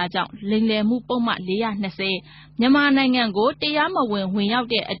ပုံဖြတ်တာကြောင့်လိမ်လည်မှုပုံမှန်420မြန်မာနိုင်ငံကိုတရားမဝင်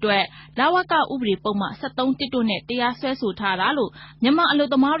ရောက်တဲ့အတွက်လဝကဥပဒေပုံမှန်73တို့နဲ့တရားစွဲဆိုထားတာလို့မြန်မာ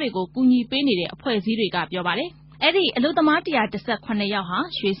အလုပ်သမားတွေကိုကူညီပေးနေတဲ့အဖွဲ့အစည်းတွေကပြောပါတယ်အဲ့ဒီအလုပ်သမား118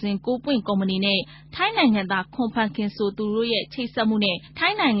ယောက်ဟာရွှေစင်9ပွင့်ကုမ္ပဏီနဲ့ထိုင်းနိုင်ငံသားခွန်ဖန်ခင်ဆိုသူတို့ရဲ့ချိတ်ဆက်မှုနဲ့ထို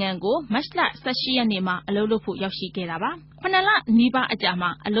င်းနိုင်ငံကိုမတ်လ18ရက်နေ့မှာအလုပ်လုပ်ဖို့ရောက်ရှိခဲ့တာပါ9လနီးပါးအကြာမှာ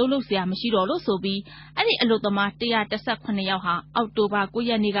အလုပ်လုပ်စရာမရှိတော့လို့ဆိုပြီးအဲ့ဒီအလုပ်သမား118ယောက်ဟာအောက်တိုဘာ9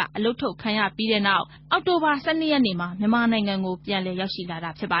ရက်နေ့ကအလုပ်ထုတ်ခံရပြီးတဲ့နောက်အောက်တိုဘာ12ရက်နေ့မှာမြန်မာနိုင်ငံကိုပြန်လည်ရောက်ရှိလာတာ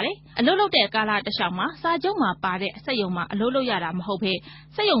ဖြစ်ပါတယ်အလုပ်လုပ်တဲ့ကာလတစ်လျှောက်မှာစာချုပ်မှာပါတဲ့စက်ရုံမှာအလုပ်လုပ်ရတာမဟုတ်ဘဲ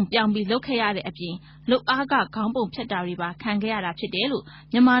စက်ရုံပြောင်းပြီးလုပ်ခဲ့ရတဲ့အပြင်လုပ်အားကခေါင်းပုံဖြတ်တာတွေပါခံခဲ့ရတာဖြစ်တယ်လို့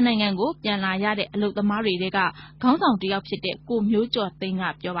မြန်မာနိုင်ငံကိုပြန်လာရတဲ့အလုပ်သမားတွေကခေါင်းဆောင်တယောက်ဖြစ်တဲ့ကိုမျိုးကျော်သိန်းက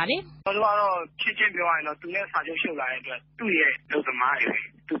ပြောပါတယ်ကျွန်တော်ကတော့ချင်းပြောရရင်တော့သူနဲ့စာချုပ်ရှုပ်လာတဲ့အတွက်သူ့ရဲ့လုပ်သမားတွေ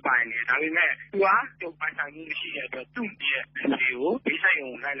သူပိုင်နေဒါပေမဲ့သူကကျုပ်ပိုင်ဆိုင်မှုမရှိတဲ့အတွက်သူ့ရဲ့လူတွေကိုဘေး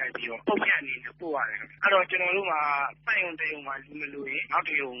ဆိုင်ရုံလိုက်ပြီးတော့ပုံပြအနေနဲ့ပို့ရတယ်အဲ့တော့ကျွန်တော်တို့မှာစိုက်ရုံတရုံမှာလူမလို့ရင်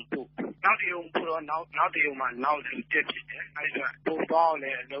နောက်တရုံပို့တော့နောက်တရုံမှာနောက်လူတက်ဖြစ်တယ်အဲ့ဒါပို့တော့လ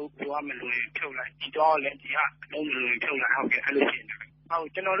ည်းအလုပ်ပို့ရမလို့ရင်ဖြုတ်လိုက်ဒီတော့လည်းဒီကအလုပ်မလို့ရင်ဖြုတ်လိုက်ဟုတ်ကဲ့အဲ့လိုဖြစ်နေ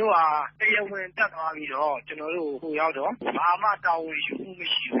တယ်ဟုတ်ကျွန်တော်တို့ကတရားဝင်တက်သွားပြီးတော့ကျွန်တော်တို့ဟိုရောက်တော့ဘာမှတာဝန်ယူမှု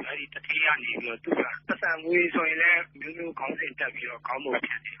မရှိဘူးအဲ့ဒီတတိယနေပြီးတော့သူကပတ်စံငွေဆိုရင်လည်းမျိုးခေါင်းစဉ်တက်ပြီးတော့ခေါင်း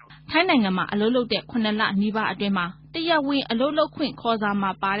ပုံဖြတ်တယ်ထိုင်းနိုင်ငံမှာအလုပ်လုပ်တဲ့9လနီးပါးအတွင်းမှာတရားဝင်အလုပ်လုပ်ခွ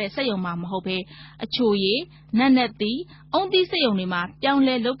င့်ခေါ်စာမှာပါတဲ့စက်ရုံမှာမဟုတ်ဘဲအချိုရည်နက်နက်သီးအုံသီးစက်ရုံတွေမှာပြော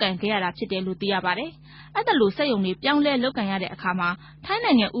င်းလဲလုပ်ကင်ခဲ့ရတာဖြစ်တယ်လို့သိရပါတယ်အဲ့ဒါလို့စက်ရုံတွေပြောင်းလဲလုပ်ကင်ရတဲ့အခါမှာထို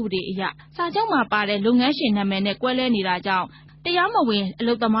င်းနိုင်ငံဥပဒေအရစာချုပ်မှာပါတဲ့လုပ်ငန်းရှင်နာမည်နဲ့ကွဲလဲနေတာကြောင့်တရားမဝင်အ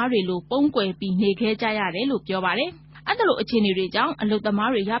လုပ်သမားတွေလိုပုံကွယ်ပြီးနေခဲ့ကြရတယ်လို့ပြောပါတယ်အဲ့ဒါလို့အခြေအနေတွေကြောင့်အလုပ်သမား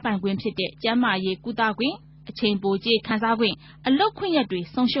တွေရပိုင်ခွင့်ဖြစ်တဲ့ကျန်းမာရေးကုသခွင့်အချိန်ပိုကြေးခန်းစားခွင့်အလုပ်ခွင့်ရက်တွေ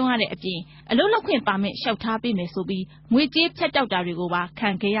ဆုံးရှုံးရတဲ့အပြင်အလုပ်လုပ်ခွင့်ပါမစ်လျှောက်ထားပေးမယ်ဆိုပြီးငွေကြေးဖြတ်တောက်တာတွေကိုပါ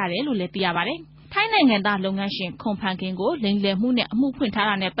ခံခဲ့ရတယ်လို့လည်းသိရပါတယ်ထိုင်းနိုင်ငံသားလုပ်ငန်းရှင်ခွန်ဖန်ခင်ကိုလိမ်လည်မှုနဲ့အမှုဖွင့်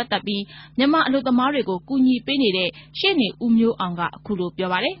ထားတာနဲ့ပတ်သက်ပြီးမြန်မာအလုပ်သမားတွေကိုကူညီပေးနေတဲ့ရှေ့နေဦးမျိုးအောင်ကအခုလိုပြော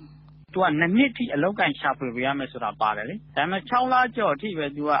ပါတယ်သူက2နှစ်ထိအလောက်ကင်ရှာဖွေပေးရမယ်ဆိုတာပါတယ်လေဒါပေမဲ့6လကျော်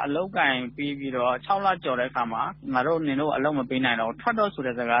အထိပဲသူကအလောက်ကင်ပြီးပြီးတော့6လကျော်တဲ့အခါမှာငါတို့နင်တို့အလုပ်မပေးနိုင်တော့ထွက်တော့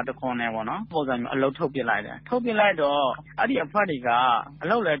ဆိုတဲ့စကားတစ်ခွန်းနဲ့ပေါ့နော်ပုံစံမျိုးအလုပ်ထုတ်ပစ်လိုက်တယ်ထုတ်ပစ်လိုက်တော့အဲ့ဒီအဖွဲ့တွေကအ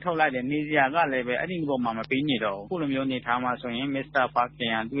လုပ်လည်းထုတ်လိုက်တယ်နေစရာကလည်းပဲအဲ့ဒီပုံမှာမပေးနေတော့ဘူးခုလိုမျိုးနေထားမှာဆိုရင်မစ္စတာဖာ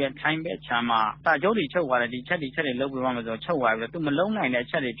ကင်သူရဲ့ထိုင်းဘက်ချမ်းမှာစာချုပ်တွေချုပ်သွားတယ်ဒီချက်တွေလုပ်ပေးမှမဆိုချုပ်သွားပြီသူမလုံးနိုင်တဲ့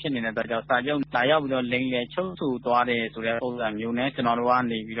အချက်တွေဖြစ်နေတဲ့အတွက်ကြောင့်စာချုပ်လာရောက်ပြီးတော့လိမ်လည်ချုပ်ဆိုသွားတယ်ဆိုတဲ့ပုံစံမျိုးနဲ့ကျွန်တော်တို့က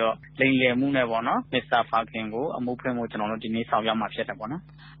နေပြီးတော့လိမ်လည်မှုနဲ့ပေါ့နော်မစ္စတာဖာကင်ကိုအမှုဖွင့်ဖို့ကျွန်တော်တို့ဒီနေ့ဆောင်ရွက်မှာဖြစ်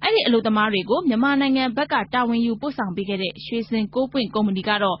တယ်ပေါ့နော်အဲ့ဒီအလုပ်သမားတွေကိုမြန်မာနိုင်ငံဘက်ကတာဝန်ယူပို့ဆောင်ပေးခဲ့တဲ့ရွှေစင်9ပွင့်ကုမ္ပဏီ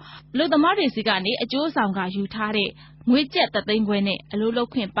ကတော့အလုပ်သမားတွေစီကနေအကျိုးဆောင်ကယူထားတဲ့ငွေကျပ်3သိန်းခွဲနဲ့အလုပ်လုပ်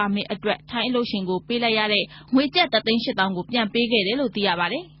ခွင့်ပါမစ်အတွက်ထိုင်းအလုပ်ရှင်ကိုပေးလိုက်ရတဲ့ငွေကျပ်3သိန်း8,000ကိုပြန်ပေးခဲ့တယ်လို့သိ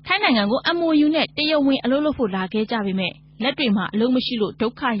ရပါတယ်ထိုင်းနိုင်ငံကို MOU နဲ့တရားဝင်အလုပ်လုပ်ဖို့လာခဲ့ကြပေမဲ့ လက်တွေ့မှာအလုံးမ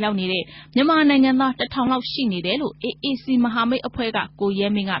ရှိလို့ဒုက္ခရောက်နေတဲ့မြန်မာနိုင်ငံသား1000လောက်ရှိနေတယ်လို့ AAC မဟာမိတ်အဖွဲ့ကကိုရဲ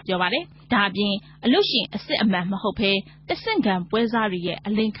မင်းကပြောပါတယ်။ဒါအပြင်အလို့ရှင်အစစ်အမှန်မဟုတ်ဘဲတဆင့်ခံပွဲစားတွေရဲ့အ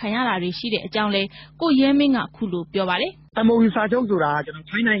လိန်ခံရတာတွေရှိတဲ့အကြောင်းလဲကိုရဲမင်းကခုလိုပြောပါတယ်။ MOU စာချုပ်ဆိုတာ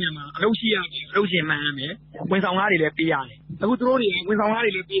ကျွန်တော်ထိုင်းနိုင်ငံမှာအလုပ်ရှိရမယ်အလုပ်ရှင်မှန်ရမယ်ဝန်ဆောင်ကားတွေလည်းပေးရတယ်အခုသူတို့တွေဝန်ဆောင်ကား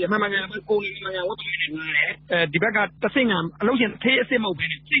တွေလည်းပေးတယ်မှန်မှန်ကန်ကန်ကိုယ်နေမှန်ကန်ဝတ်ပေးနေတယ်ဒီဘက်ကတဆင့်ခံအလုပ်ရှင်သေးအစ်စ်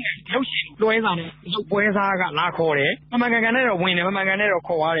မဟုတ်ဘဲနဲ့စိတ်အလုပ်ရှင်လွှဲစာနဲ့အလုပ်ပွဲစားကလာခေါ်တယ်မှန်မှန်ကန်ကန်နဲ့တော့ဝင်တယ်မှန်မှန်ကန်နဲ့တော့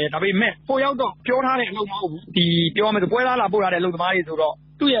ခေါ်ရတယ်ဒါပေမဲ့ဟိုရောက်တော့ပြောထားတဲ့အလုပ်မဟုတ်ဘူးဒီပြောရမယ်ဆိုပွဲစားလာပို့ထားတဲ့အလုပ်သမားတွေဆိုတော့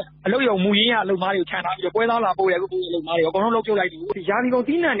သူ့ရဲ့အလုပ်ရုံမူရင်းကအလုပ်သမားတွေကိုခြံထားပြီးတော့ပွဲသားလာပို့ရအခုပို့အလုပ်သမားတွေအကုန်လုံးလုပ်ပြုတ်လိုက်တယ်ရာသီကုန်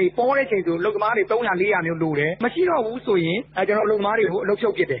တီးနှံတွေပေါ်တဲ့ချိန်ဆိုအလုပ်သမားတွေ300 400မျိုးလိုတယ်မရှိတော့ဘူးဆိုရင်ကျွန်တော်အလုပ်သမားတွေကိုအလုပ်ဖြု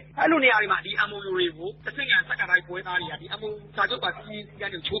တ်ပစ်တယ်အဲ့လိုနေရာတွေမှာဒီ MOU တွေကိုတစ်စိတ်ကစက္ကတိုင်းပွဲသားတွေကဒီ MOU စာချုပ်ပါစီး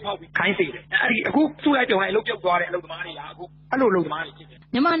ကန်းကိုချိုးဖောက်ပြီးခိုင်းစေတယ်အဲ့ဒီအခုစုလိုက်ပြုံလိုက်အလုပ်ပြုတ်သွားတဲ့အလုပ်သမားတွေကအခုအဲ့လိုအလုပ်သမားတွေဖြစ်တယ်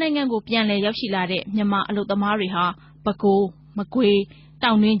မြန်မာနိုင်ငံကိုပြန်လည်ရောက်ရှိလာတဲ့မြန်မာအလုပ်သမားတွေဟာပဲခူးမကွေး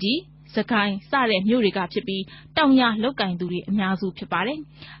တောင်တွင်းကြီးစကိုင်းစတဲ့မြို့တွေကဖြစ်ပြီးတောင်ရလောက်ကင်သူတွေအများစုဖြစ်ပါတယ်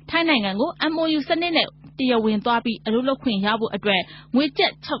။ထိုင်းနိုင်ငံကို MOU စနစ်နဲ့တရားဝင်သွားပြီးအလုပ်လုပ်ခွင့်ရဖို့အတွက်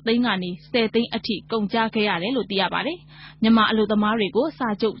ငွေကျပ်6သိန်းကနေ10သိန်းအထိကုန်ကျခဲ့ရတယ်လို့သိရပါတယ်။မြန်မာအလုပ်သမားတွေ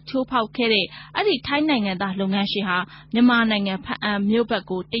ကိုစာချုပ်ချိုးဖောက်ခဲ့တဲ့အဲ့ဒီထိုင်းနိုင်ငံသားလုပ်ငန်းရှင်ဟာမြန်မာနိုင်ငံဖအံမြို့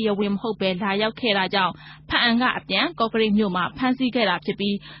ဘက်ကိုတရားဝင်မဟုတ်ပဲလာရောက်ခဲ့တာကြောင့်ဖအံကအပြန်ကော့ကရိတ်မြို့မှာဖမ်းဆီး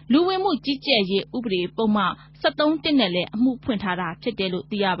ခဲ့တာဖြစ်ပြီးလူဝင်မှုကြီးကြပ်ရေးဥပဒေပုံမှန်73နဲ့လည်းအမှုဖွင့်ထားတာဖြစ်တယ်လို့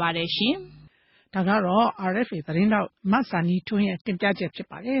သိရပါတယ်ရှင်။ဒါကတော့ RFA သတင်းတော့မဆာနီထွန်းရဲ့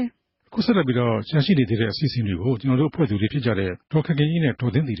တင်ပြချက်ဖြစ်ပါတယ်။ခုဆက်လက်ပြီးတော့ဆရာရှိနေတဲ့အစီအစဉ်တွေကိုကျွန်တော်တို့အဖွဲ့သူတွေဖြစ်ကြတဲ့ဒေါ်ခခင်ကြီး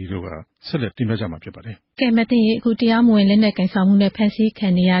နဲ့ဒေါ်သိန်းသီတို့ကဆက်လက်တင်ပြကြမှာဖြစ်ပါတယ်။ကဲမသိအခုတရားမဝင်လက်နက်ကင်ဆောင်မှုနဲ့ဖမ်း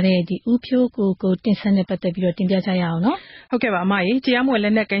ဆီးခံနေရတဲ့ဒီဦးဖြိုးကိုတင်ဆက်နဲ့ပတ်သက်ပြီးတော့တင်ပြကြရအောင်နော်။ဟုတ်ကဲ့ပါအမကြီးတရားမဝင်လ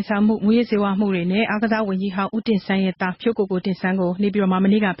က်နက်ကင်ဆောင်မှုငွေကြေးဝါမှုတွေနဲ့အားကစားဝန်ကြီးဟောင်းဦးတင်ဆန်းရဲ့သားဖြိုးကိုတင်ဆန်းကိုနေပြီးတော့မ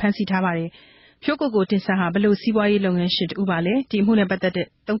နေ့ကဖမ်းဆီးထားပါတယ်။ဖြိုးကိုတင်ဆန်းဟာဘလို့စီးပွားရေးလုပ်ငန်းရှင်တူပါလေဒီမှုနဲ့ပတ်သက်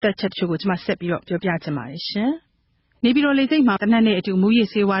တဲ့သုံးသပ်ချက်တချို့ကိုကျွန်မဆက်ပြီးတော့ပြောပြချင်ပါတယ်ရှင်။နေပြည်တော်လေဆိပ်မှာတနက်နေ့အတူမူရည်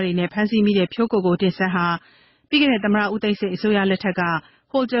ဆေးဝါးတွေနဲ့ဖမ်းဆီးမိတဲ့ဖြိုးကိုတင်ဆန်းဟာပြီးခဲ့တဲ့သမ္မတဦးသိန်းစိန်အစိုးရလက်ထက်က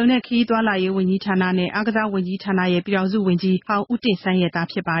ဟိုတယ်နဲ့ခရီးသွားလာရေးဝန်ကြီးဌာနနဲ့အားကစားဝန်ကြီးဌာနရဲ့ပြည်ထောင်စုဝန်ကြီးဟောင်းဦးတင်ဆန်းရဲ့သား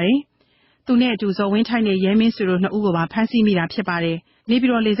ဖြစ်ပါတယ်။သူနဲ့အတူဇော်ဝင်းထိုက်နဲ့ရဲမင်းစုတို့နှစ်ဦးကိုပါဖမ်းဆီးမိတာဖြစ်ပါတယ်။နေပြ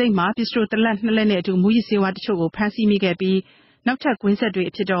ည်တော်လေဆိပ်မှာပစ္စတိုတလက်2လက်နဲ့အတူမူရည်ဆေးဝါးတချို့ကိုဖမ်းဆီးမိခဲ့ပြီးနောက်ထပ်ကွင်းဆက်တွေ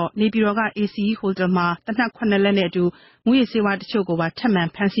အဖြစ်တော့နေပြည်တော်က ACE ဟိုတယ်မှာတနက်9လက်နဲ့အတူမူရည်ဆေးဝါးတချို့ကိုပါထပ်မံ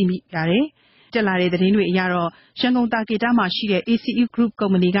ဖမ်းဆီးမိပါတယ်။တက်လာတဲ့သတင်းတွေအရတော့ရန်ကုန်တာကေတာမှာရှိတဲ့ ACE Group ကု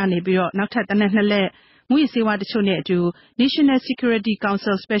မ္ပဏီကနေပြီးတော့နောက်ထပ်တနက်2လက်မူရည်ဆေးဝါးတချို့နဲ့အတူ National Security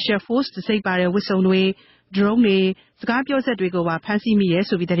Council Special Force တစိပ်ပါတဲ့ဝတ်စုံတွေ drone တွေစကားပြောစက်တွေကိုပါဖမ်း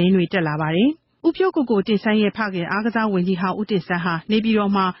ဆီးမိရဲဆိုပြီးသတင်းတွေတက်လာပါတယ်။ဦးဖြိုးကိုတင်ဆန်းရဲ့ဖခင်အားကစားဝန်ကြီးဟောင်းဦးတင်ဆ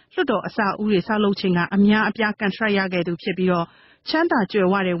န်းဟာနေပြည်တော်မှာလွှတ်တော်အဆောက်အဦတွေဆောက်လုပ်ခြင်းကအများအပြားကန်ထရိုက်ရခဲ့သူဖြစ်ပြီးတော့ချမ်းသာကြွယ်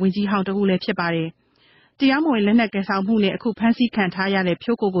ဝတဲ့ဝန်ကြီးဟောင်းတဦးလည်းဖြစ်ပါတယ်။တရားမဝင်လက်နက်ကင်ဆောင်မှုနဲ့အခုဖမ်းဆီးခံထားရ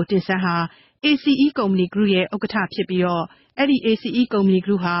တဲ့ဖြိုးကိုတင်ဆန်းဟာ ACE ကုမ္ပဏီ Group ရဲ့ဥက္ကဋ္ဌဖြစ်ပြီးတော့အဲ့ဒီ ACE ကုမ္ပဏီ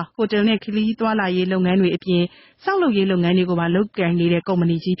Group ဟာဟိုတယ်နဲ့ခရီးသွားလာရေးလုပ်ငန်းတွေအပြင်ဆောက်လုပ်ရေးလုပ်ငန်းတွေကိုပါလုပ်ကိုင်နေတဲ့ကုမ္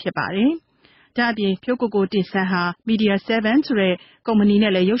ပဏီကြီးဖြစ်ပါတယ်။ဒါအပြင်ဖြိုးကိုတင်ဆန်းဟာ Media 7ဆိုတဲ့ကုမ္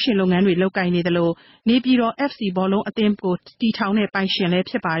ပဏီနဲ့လည်းရုပ်ရှင်လုပ်ငန်းတွေလုပ်ကိုင်နေတယ်လို့နေပြည်တော် FC ဘောလုံးအသင်းကိုတီထောင်တဲ့ပိုင်ရှင်လည်း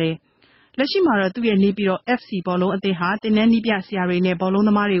ဖြစ်ပါတယ်။လက်ရှိမှာတော့သူ့ရဲ့နေပြည်တော် FC ဘောလုံးအသင်းဟာတင်းနှန်းနီးပြဆရာတွေနဲ့ဘောလုံး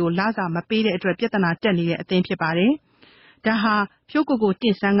သမားတွေကိုလစာမပေးတဲ့အတွက်ပြဿနာတက်နေတဲ့အသင်းဖြစ်ပါတယ်။ဒါဟာဖြိုးကို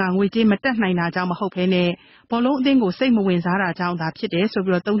တင်ဆန်းကငွေကြေးမတက်နိုင်တာကြောင့်မဟုတ်ဘဲနဲ့ဘောလုံးအသင်းကိုစိတ်မဝင်စားတာကြောင့်သာဖြစ်တယ်ဆို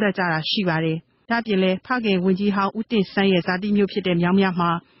ပြီးတော့သုံးသပ်ကြတာရှိပါတယ်။ဒါပြင်လဲဖခင်ဝန်ကြီးဟောင်းဦးတင်ဆန်းရဲ့ဇာတိမျိုးဖြစ်တဲ့မြောင်းမြမှာ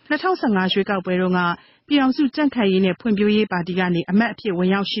2015ရွေးကောက်ပွဲတုန်းကပြည်အောင်စုကြံ့ခိုင်ရေးနဲ့ဖွံ့ဖြိုးရေးပါတီကနေအမတ်အဖြစ်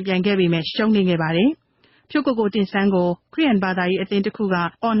ဝင်ရောက်ရှင်ပြိုင်ခဲ့ပေမဲ့ရှုံးနိမ့်ခဲ့ပါတယ်။ဖြိုးကိုတင်ဆန်းကိုခရစ်ယာန်ဘာသာရေးအသင်းတစ်ခုက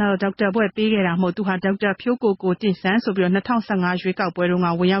Honor ဒေါက်တာဘွဲ့ပေးခဲ့တာမို့သူဟာဒေါက်တာဖြိုးကိုတင်ဆန်းဆိုပြီးတော့2015ရွေးကောက်ပွဲတုန်းက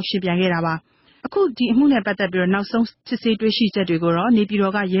ဝင်ရောက်ရှင်ပြိုင်ခဲ့တာပါ။အခုဒီအမှုနဲ့ပတ်သက်ပြီးတော့နောက်ဆုံးစစ်ဆေးတွေ့ရှိချက်တွေကိုတော့နေပြည်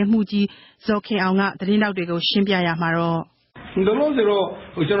တော်ကရဲမှုကြီးဇော်ခင်အောင်ကသတင်းတောက်တွေကိုရှင်းပြရမှာတော့လုံးလုံး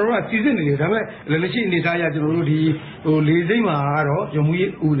ဆိုတော့ကျွန်တော်တို့ကစီစစ်နေတယ်ဒါပေမဲ့လက်ရှိအနေထားအရကျွန်တော်တို့ဒီလေးစိမ့်မှာကတော့ရုံမှုရေး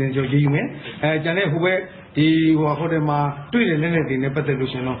ဥပဒေကျွန်တော်ရေးယူမယ်ကျန်တဲ့ဟိုဘက်ဒီဟိုတယ်မှာတွေ့တဲ့လက်နက်တွေနဲ့ပတ်သက်လို့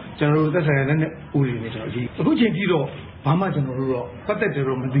ရှင်တော့ကျွန်တော်တို့သက်ဆိုင်တဲ့လက်နက်ဥပဒေနဲ့ကျွန်တော်ရေးအခုချိန်ကြီးတော့ဘာမှကျွန်တော်တို့တော့ပတ်သက်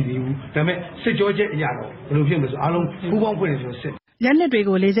တယ်တော့မသိသေးဘူးဒါပေမဲ့စစ်ကြောချက်အရာတော့ဘယ်လိုဖြစ်မလဲဆိုအားလုံးပူးပေါင်းဖွင့်နေဆိုစစ်လက်နက်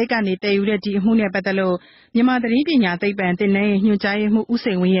တွေကိုလေဆိပ်ကနေတည်ယူတဲ့ဒီအမှုနဲ့ပတ်သက်လို့မြန်မာသတင်းပညာသိပ္ပံသင်တန်းရဲ့ညွှန်ကြားရေးမှူးဦး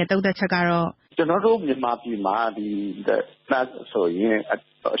စိန်ဝင်းရဲ့သုံးသပ်ချက်ကတော့ကျွန်တော်တို့မြန်မာပြည်မှာဒီဆို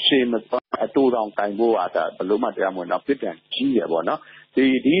ရင်အရှိမအတူတောင်တိုင်ဖို့ကဘလို့မှတရားမဝင်တော့ပြစ်ဒဏ်ကြီး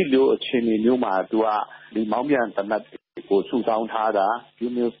ရပေါ့နော်ဒီလိုအခြေအနေမျိုးမှာသူကဒီမောင်းပြန်တနတ်ကိုစုဆောင်းထားတာယူ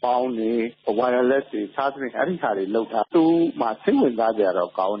နီဖောင်းတွေ wireless တွေစားတဲ့အဲ့ဒီဟာတွေလောက်ထားသူမှစိတ်ဝင်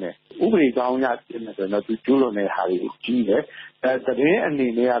စားကြတော့ကောင်းတယ် ဥပဒေကောင်းရပြင်မယ်ဆိုတော့သူကျူးလွန်တဲ့ဟာတွေကြီးတယ်သတင်းအနေ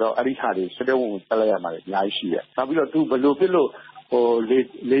နဲ့ကတော့အဲ့ဒီဟာတွေစတဲ့ဝင်တက်လိုက်ရမှာအများကြီးရှိတယ်နောက်ပြီးတော့သူဘယ်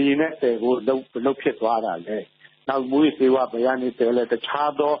လိုဖြစ်လို့လေရင်နဲ့တဲကိုလုတ်ဖြစ်သွားတာလဲနောက်မွေးစေဝဘယ်ကနေတဲလဲ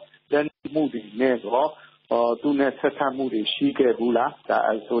တခြားသောလက်မှုတွေနဲ့တော့သူနဲ့ဆက်ဆံမှုတွေရှိခဲ့ဘူးလားဒါ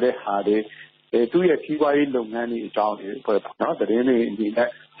ဆိုတဲ့ဟာတွေသူ့ရဲ့စီးပွားရေးလုပ်ငန်းတွေအကြောင်းတွေပေါ့နော်သတင်းတွေဒီနဲ့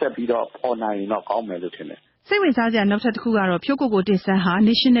ဆက်ပြီးတော့ပေါ်နိုင်ရင်တော့ကောင်းမယ်လို့ထင်တယ်စိတ်ဝင်စားစရာနောက်ထပ်တစ်ခုကတော့ဖြိုးကိုကိုတင်ဆန်းဟာ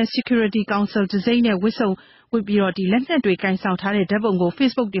National Security Council တစိမ့်နဲ့ဝစ်ပြီးတော့ဒီလက်နက်တွေကင်ဆောင်ထားတဲ့ဓာတ်ပုံကို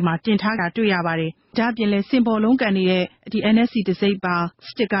Facebook တွေမှာတင်ထားတာတွေ့ရပါတယ်။ဒါ့အပြင်လည်းစင်ပေါ်လုံးကန်နေတဲ့ဒီ NSC တစိမ့်ပါ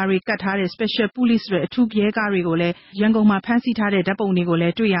စတစ်ကာတွေကတ်ထားတဲ့ Special Police ဆိုတဲ့အထူးရဲကားတွေကိုလည်းရန်ကုန်မှာဖမ်းဆီးထားတဲ့ဓာတ်ပုံတွေကိုလ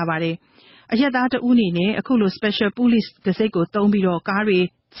ည်းတွေ့ရပါတယ်။အရက်သားတဦးအနေနဲ့အခုလို Special Police တစိမ့်ကိုတုံးပြီးတော့ကား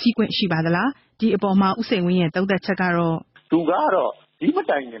တွေစီးခွင့်ရှိပါသလား။ဒီအပေါ်မှာဦးစိန်ဝင်းရဲ့သုံးသပ်ချက်ကတော့သူကတော့ဒီ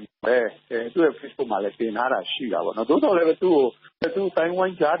မတိုင်ခင်ပဲသူ့ရဲ့ Facebook မှာလည်းတင်ထားတာရှိတာပေါ့နော်သို့တော်လည်းသူတိုင်း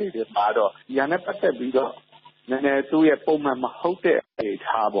ဝိုင်းကြားတွေမှာတော့ဒီဟာနဲ့ပတ်သက်ပြီးတော့နည်းနည်းသူ့ရဲ့ပုံမှန်မဟုတ်တဲ့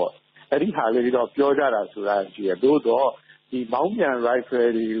အနေထားပေါ့အဲ့ဒီဟာလေးတော့ပြောကြတာဆိုတာရှိတယ်သို့တော့ဒီမောင်းပြန် rifle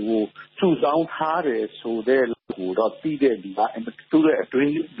တွေကိုစုဆောင်းထားတယ်ဆိုတဲ့ကိုတော့ပြီးတဲ့ဒီကသူ့ရဲ့အတွ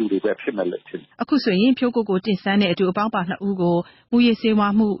င်းလူတွေပဲဖြစ်မယ်လို့ထင်တယ်အခုဆိုရင်ဖြိုးကိုကိုတင်ဆန်းတဲ့အတူအပေါင်းပါ2ဦးကိုမူရစေဝါ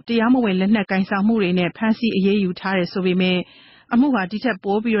မှုတရားမဝင်လက်နက်ကင်ဆောင်မှုတွေနဲ့ဖမ်းဆီးအရေးယူထားတယ်ဆိုပေမဲ့အမှုဟာဒီထက်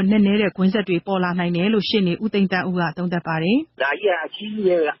ပိုပြီးတော့နက်နဲတဲ့ကွင်းဆက်တွေပေါ်လာနိုင်တယ်လို့ရှင်းနေဦးသိန်းတန်းဦးကသုံးသပ်ပါတယ်။ဒါကြီးကအကြီးကြီး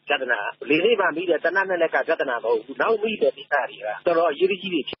ရဲ့ပြဿနာလေလေးမှမိတဲ့တနတ်နဲ့လက်ကပြဿနာမဟုတ်ဘူး။နောက်မိတဲ့ဒီသားတွေကတော်တော်အ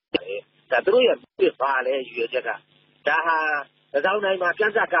ရေးကြီးတွေဖြစ်တယ်။ဒါသူတို့ရဲ့ပြပါလဲယူရချက်ကဒါဟာတောင်တိုင်း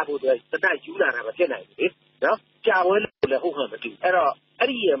မှာပြဿနာကဖို့အတွက်တနတ်ယူလာတာမဖြစ်နိုင်ဘူးလေ။နော်ကြာဝဲလို့လည်းဟုတ်မှမတူ။အဲ့တော့အဲ့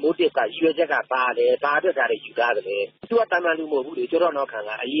ဒီရဲ့မိုးတစ်ကယူရချက်ကပါလဲဘာအတွက်ဒါတွေယူထားတယ်လဲ။သူကတမန်လူမဟုတ်ဘူးလေကျွန်တော်တော့ခံ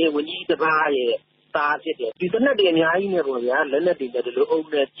ကအရင်ဝန်ကြီးတစ်ပါးရဲ့သားဖြစ်တယ်ဒီတနက်တွေအများကြီးနဲ့ပေါ့ဗျာလက်လက်တွေနဲ့ဒီလို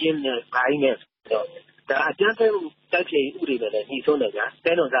အုံနဲ့ကျင်းနဲ့ဘိုင်းနဲ့တော့ဒါအကျန်းဖဲတိုက်ဖြေဥတွေနဲ့လည်းညီဆုံးတယ်ဗျာ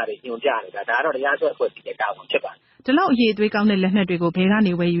တဲလွန်စားတွေညွန်ကြနေတာဒါကတော့တရားစွဲအဖွဲ့အစည်းရဲ့တာဝန်ဖြစ်ပါတယ်ဒီလောက်အရေးအသွေးကောင်းတဲ့လက်နက်တွေကိုဘယ်က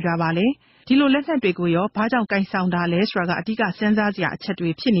နေဝယ်ယူတာပါလဲဒီလိုလက်နက်တွေကိုရောဘာကြောင့်ကင်ဆောင်တာလဲဆိုတာကအဓိကစဉ်းစားစရာအချက်တွေ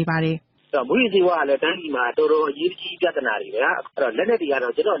ဖြစ်နေပါတယ်မွေးစီဝါလည်းတန်းကြီးမှာတော်တော်အရေးကြီးပြဿနာတွေဗျာအဲ့တော့လက်နက်တွေက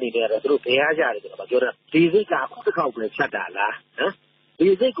တော့ကျွန်တော်အနေနဲ့ကတော့သူတို့ဘယ်အားကြတယ်ကျွန်တော်ပြောတာဒီစိတ်ကအခုတစ်ခေါက်ပဲဖြတ်တာ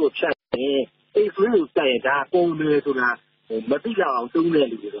လားနော်ဒီစိတ်ကိုဖြတ်ရင်အိတ်ဆွေးကိုတိုင်တာပုံနေဆိုတာမသိကြအောင်တုံးတဲ့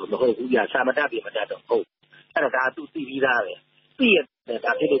လူတွေတော့မဟုတ်ဘူးကြာစာမတတ်ပြမတတ်တော့ဟုတ်အဲ့တော့ဒါသူသိပြီးသားပဲသိ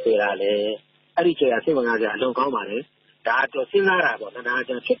ရဒါဖြစ်လို့ပြောတာလေအဲ့ဒီချိန်ကစိတ်ဝင်စားကြအလုံးကောင်းပါလေဒါတော့စဉ်းစားတာပေါ့နာကျ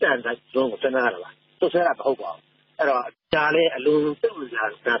န်ဖြစ်တဲ့တိုင်းလုံးကိုစဉ်းစားတာပါသူဆွဲတာမဟုတ်ပါဘူးအဲ့တော့ဒါလည်းအလုံးစိတ်ဝင်စား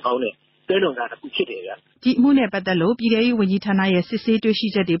တာကောင်းတယ်တဲလုံးတာတစ်ခုဖြစ်တယ်ဗျဒီအမှုနဲ့ပတ်သက်လို့ပြည်ထရေးဝန်ကြီးဌာနရဲ့စစ်ဆေးတွေ့ရှိ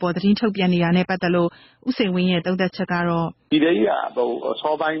ချက်တွေပေါ်သတင်းထုတ်ပြန်နေတာနဲ့ပတ်သက်လို့ဦးစိန်ဝင်းရဲ့သုံးသပ်ချက်ကတော့ပြည်ထရေး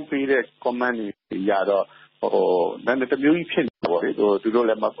ကဆောပိုင်းပေးတဲ့ comment တွေရတော့နာမည်တစ်မျိုးကြီးဖြစ်နေပါဘောလေသူတို့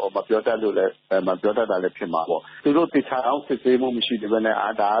လည်းမပြောတတ်လို့လည်းမပြောတတ်တာလည်းဖြစ်မှာပေါ့သူတို့တေချာအောင်စစ်ဆေးမှုမရှိတဲ့ဘက်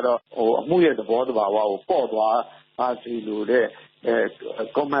နဲ့ဒါကတော့အမှုရဲ့သဘောတဘာဝကိုပေါ့သွားအားစီလို့တဲ့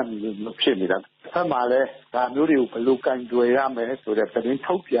comment ဖြစ်နေတာဆက်မှာလဲဒါမျိုးတွေကိုဘယ်လိုကင်တွယ်ရမယ်ဆိုတဲ့သတ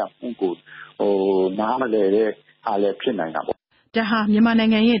င်းထုတ်ပြန်မှုကိုနားမလည်တဲ့အားလည်းဖြစ်နိုင်တာပေါ့ဒါဟာမြန်မာနို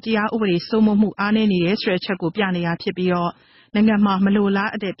င်ငံရဲ့တရားဥပဒေစိုးမိုးမှုအားနည်းနေတယ်ဆိုတဲ့အချက်ကိုပြနေတာဖြစ်ပြီးတော့နိုင်ငံမှာမလို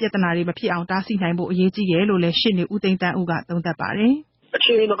လားအပ်တဲ့ပြဿနာတွေမဖြစ်အောင်တားဆီးနိုင်ဖို့အရေးကြီးတယ်လို့လည်းရှင်းနေဦးသိန်းတန်းဦးကသုံးသပ်ပါတယ်အခြေ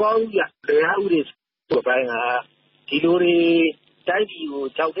အနေမကောင်းဘူးကြာတရားဥပဒေဆိုပိုင်းကဒီလိုတွေတိုင်းပြည်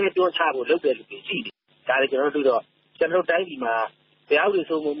ကိုကြောက်တဲ့တွန်းချဖို့လုပ်တဲ့လူတွေရှိတယ်ဒါလည်းကျွန်တော်တို့တော့ကျွန်တော်တိုင်းပြည်မှာတရားဥပဒေ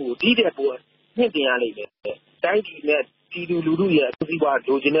စိုးမိုးမှုကိုဒီတဲ့ပေါ်နှင့်တင်ရလိမ့်မယ်တိုင်းပြည်နဲ့ပြည်သူလူထုရဲ့အစည်းအ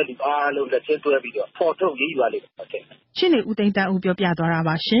ဝေးလိုချင်တဲ့လူအားလုံးလက်ချင်းတွဲပြီးတော့ဖော်ထုတ်ရေးယူရလိမ့်မယ်ရှင်းနေဦးသိန်းတ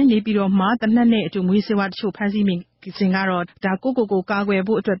န်းဦးပြောပြသွားတာပါရှင်နေပြီးတော့မှတနက်နဲ့အတူမွေးစေဝါတချို့ဖမ်းဆီးမိစဉ်ကတော့ဒါ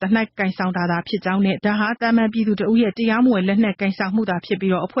ကိုကာကွယ်ဖို့အတွက်တနက်ကင်ဆောင်တာဖြစ်ကြောင်းနဲ့ဒါဟာတာမန်ပြည်သူတအုပ်ရဲ့တရားမဝင်လက်နက်ကင်ဆောင်မှုတာဖြစ်ပြီး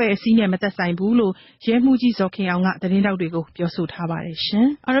တော့အဖွဲ့အစည်းနဲ့မသက်ဆိုင်ဘူးလို့ရဲမှုကြီးဇော်ခင်အောင်ကသတင်းတောက်တွေကိုပြောဆိုထားပါတယ်ရှင်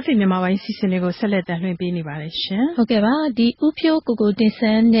။ RFA မြန်မာပိုင်းစီစဉ်လေးကိုဆက်လက်တင်လွှင့်ပေးနေပါတယ်ရှင်။ဟုတ်ကဲ့ပါဒီဦးဖြိုးကိုတင်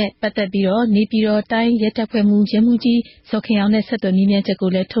ဆန်းနဲ့ပတ်သက်ပြီးတော့နေပြည်တော်တိုင်းရဲတပ်ဖွဲ့မှူးရဲမှုကြီးဇော်ခင်အောင်နဲ့ဆက်သွယ်မြင်းမြန်းချက်ကို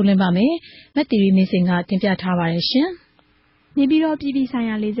လည်းထုတ်လွှင့်ပါမယ်။မတ်တီရီမင်းစင်ကတင်ပြထားပါတယ်ရှင်။နေပြည်တော်ပြည်ပြည်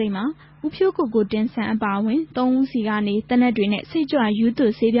ဆိုင်ရာလေဆိပ်မှာဦးဖြိုးကိုတင်ဆန်းအပါအဝင်3ဦးစီကနေတနက်တွေနဲ့စိတ်ကြွယူသွ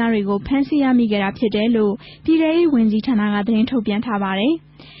ဆေးပြားတွေကိုဖမ်းဆီးရမိခဲ့တာဖြစ်တယ်လို့ပြည်ထရေးဝန်ကြီးဌာနကသတင်းထုတ်ပြန်ထားပါတယ်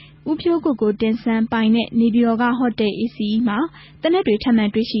။ဦးဖြိုးကိုတင်ဆန်းပိုင်နဲ့နေပြည်တော်ကဟိုတယ် ACE မှာတနက်တွေ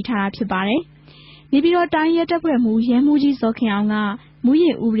ထပ်မံတွေ့ရှိထားတာဖြစ်ပါတယ်။နေပြည်တော်တိုင်းရဲတပ်ဖွဲ့မှူးရဲမှုကြီးဇော်ခင်အောင်ကမူရ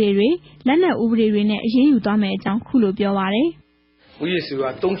စ်ဥပဒေတွေလက်နက်ဥပဒေတွေနဲ့အရေးယူသွားမယ်အကြောင်းခုလိုပြောပါတယ်။မူ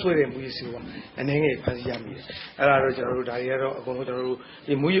ရစ်စီဝါသုံးဆွဲတဲ့မူရစ်စီဝါအနေငယ်ဖန်ဆီးရမိတယ်။အဲ့ဒါတော့ကျွန်တော်တို့ဒါတွေကတော့အကုန်လုံးကျွန်တော်တို့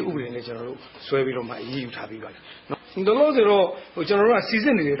ဒီမူရစ်ဥပဒေနဲ့ကျွန်တော်တို့ဆွဲပြီးတော့မှအရေးယူထားပြီးပါတယ်။နော်။ဒါလို့ဆိုတော့ကျွန်တော်တို့ကစီစ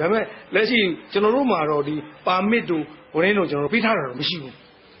စ်နေတယ်ဒါပေမဲ့လက်ရှိကျွန်တော်တို့မှာတော့ဒီပါမစ်တို့ဝင်တို့ကျွန်တော်တို့ပေးထားတာတော့မရှိဘူး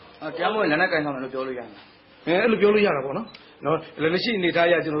။တရားမဝင်လက်နက်ကင်ဆောင်တယ်လို့ပြောလို့ရတယ် အဲ့လိုပြောလို့ရတာပေါ့နော်လက်ရှိအနေ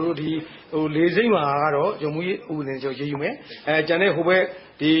ထားအရကျွန်တော်တို့ဒီလေစိမ့်မှာကတော့ဂျုံမူရေးဥပဒေချုပ်ရေးယူမယ်ကျန်တဲ့ဟိုဘက်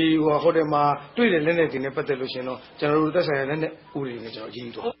ဒီဟိုတယ်မှာတွေ့တဲ့လက်နက်တွေနဲ့ပတ်သက်လို့ရှင်တော့ကျွန်တော်တို့သက်ဆိုင်ရာလက်နက်ဥပဒေနဲ့ကျွန်တော်ရေး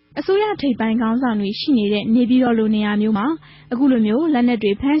ယူတော့အစိုးရထိပ်ပိုင်းခေါင်းဆောင်တွေရှိနေတဲ့နေပြည်တော်လိုနေရာမျိုးမှာအခုလိုမျိုးလက်နက်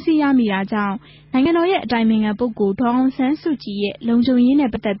တွေဖမ်းဆီးရမိတာကြောင့်နိုင်ငံတော်ရဲ့အတိုင်ပင်ခံပုဂ္ဂိုလ်ဒေါ်အောင်ဆန်းစုကြည်ရဲ့လုံခြုံရေး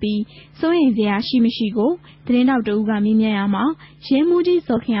နဲ့ပတ်သက်ပြီးစိုးရိမ်စရာရှိမရှိကိုသတင်းတောက်တဦးကမေးမြန်းရမှာရဲမှူးကြီး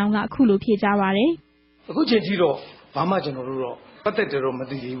စောခင်အောင်ကအခုလိုဖြေကြားပါတယ်အခုချိန်ကြီးတော့ဘာမှကျွန်တော်တို့တော့ပတ်သက်တယ်တော့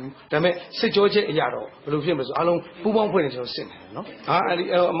မသိသေးဘူးဒါပေမဲ့စစ်ကြောချက်အရာတော့ဘယ်လိုဖြစ်မလဲဆိုအားလုံးပူးပေါင်းဖွဲ့နေကျွန်တော်စစ်နေတယ်နော်အဲ့ဒီ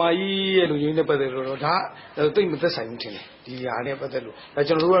အမကြီးရဲ့လူကြီးနဲ့ပတ်သက်လို့တော့ဒါတိတ်မသက်ဆိုင်ဘူးထင်တယ်ဒီဟာနဲ့ပတ်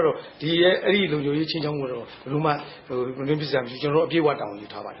သက်လို့ကျွန်တော်တို့ကတော့ဒီရဲ့အဲ့ဒီလူကြီးချင်းချောင်းကိုတော့ဘယ်လိုမှဟိုပြပြစရာမရှိကျွန်တော်တို့အပြည့်အဝတော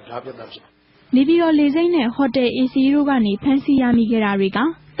င်းယူထားပါတယ်ဒါပြတ်သားဖြစ်နေပြည်တော်လေဆိပ်နဲ့ဟိုတယ် AC တို့ကနေဖမ်းဆီးရမိခဲ့တာတွေက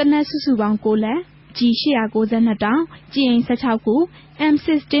တနက်စုစုပေါင်း6လက်G 892တောင်ကြည်အိမ်16ခု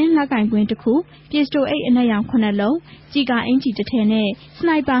M16 လက်ကင်ကွင်းတစ်ခုပစ္စတို8အနက်ရောင်9လုံးကြီးကာအင်ဂျီတစ်ထည်နဲ့စ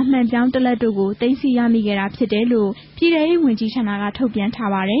နိုက်ပါမှန်ပြောင်းတစ်လက်တို့ကိုတင်စီရမိခဲ့တာဖြစ်တယ်လို့ပြည်ထောင်စုဝန်ကြီးဌာနကထုတ်ပြန်ထား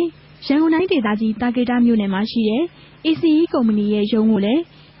ပါတယ်။ရန်ကုန်တိုင်းဒေသကြီးတာကေတာမြို့နယ်မှာရှိတဲ့ ACE ကုမ္ပဏီရဲ့ရုံးကိုလ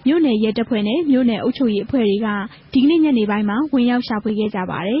ည်းမြို့နယ်ရဲတပ်ဖွဲ့နဲ့မြို့နယ်အုပ်ချုပ်ရေးအဖွဲ့တွေကဒီကနေ့ညနေပိုင်းမှာဝင်ရောက်ရှာဖွေ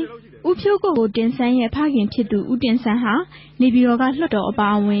ခဲ့ကြပါတယ်။ဦးဖြိုးကိုတင်ဆန်းရဲ့ဖခင်ဖြစ်သူဦးတင်ဆန်းဟာနေပြည်တော်ကလွှတ်တော်အပါ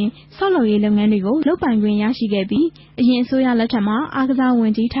အဝင်ဆောက်လုပ်ရေးလုပ်ငန်းတွေကိုလုပ်ပိုင်ခွင့်ရရှိခဲ့ပြီးအရင်အစိုးရလက်ထက်မှာအားကစားဝ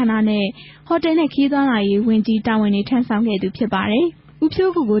န်ကြီးဌာနနဲ့ဟိုတယ်နဲ့ခီးသွွာလာရေးဝန်ကြီးတာဝန်တွေထမ်းဆောင်ခဲ့သူဖြစ်ပါတယ်။ဦး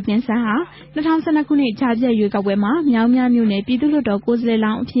ဖြိုးကိုတင်ဆန်းဟာ2012ခုနှစ်ကြားပြည့်ရွေးကောက်ပွဲမှာမြောင်းမြမြို့နယ်ပြည်သူ့လွှတ်တော်ကိုယ်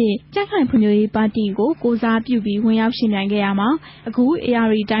စားလှယ်လောင်းအဖြစ်ကြံ့ခိုင်ဖွံ့ဖြိုးရေးပါတီကိုကိုစားပြုပြီးဝင်ရောက်ရှင်ပြိုင်ခဲ့ရမှာအခု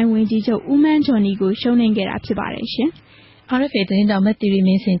AR တိုင်းဝန်ကြီးချုပ်ဦးမန်းဂျွန်နီကိုရှုံးနိမ့်ခဲ့တာဖြစ်ပါတယ်ရှင်။ RFA သတင်းတောက်မတ်တီရီမ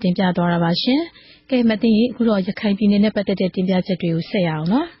င်းစင်တင်ပြသွားတာပါရှင်။ကဲမသိရင်အခုတော့ရခိုင်ပြည်နယ်နဲ့ပတ်သက်တဲ့တင်ပြချက်တွေကိုဆက်ရအောင်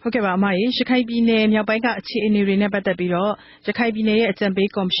နော်။ဟုတ်ကဲ့ပါအမရေရခိုင်ပြည်နယ်မြောက်ပိုင်းကအခြေအနေတွေနဲ့ပတ်သက်ပြီးတော့ရခိုင်ပြည်နယ်ရဲ့အကြံ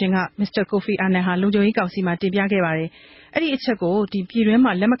ပေးကော်မရှင်က Mr. Kofi Annan ဟာလုံခြုံရေးကောင်စီမှာတင်ပြခဲ့ပါတယ်။အဲ့ဒီအချက်ကိုဒီပြည်တွင်း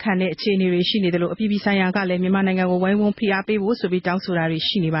မှာလက်မခံတဲ့အခြေအနေတွေရှိနေတယ်လို့အပြည်ပြည်ဆိုင်ရာကလည်းမြန်မာနိုင်ငံကိုဝိုင်းဝန်းဖိအားပေးဖို့ဆိုပြီးတောင်းဆိုတာတွေ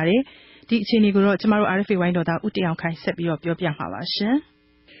ရှိနေပါတယ်။ဒီအခြေအနေကိုတော့ကျမတို့ RFA ဝိုင်းတော်သားဦးတင်အောင်ခိုင်ဆက်ပြီးတော့ပြောပြမှာပါရှင်။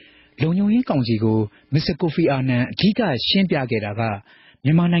လုံခြုံရေးကောင်စီကိုမစ္စတာကိုဖီအာနန်အကြီးကရှင်းပြခဲ့တာ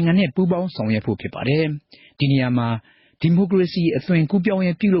ကမြန်မာနိုင်ငံနဲ့ပူးပေါင်းဆောင်ရွက်ဖို့ဖြစ်ပါတယ်။ဒီနေရာမှာဒီမိုကရေစီအသွင်ကူးပြောင်း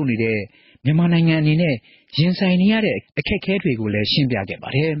ရေးပြုလုပ်နေတဲ့မြန်မာနိုင်ငံအနေနဲ့ရင်ဆိုင်နေရတဲ့အခက်အခဲတွေကိုလည်းရှင်းပြ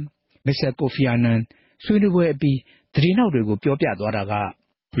ခဲ့ပါတယ်။မစ္စတာကိုဖီအာနန်ဆွေးနွေးပွဲအပြီးသတင်းထောက်တွေကိုပြောပြသွားတာက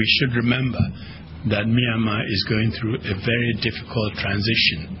We should remember that Myanmar is going through a very difficult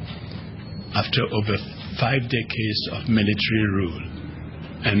transition after over 5 decades of military rule.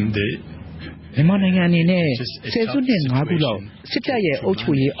 And မြန်မာနိုင်ငံအနေနဲ့ဆယ်စုနှစ်5ခုလောက်စစ်တပ်ရဲ့အုပ်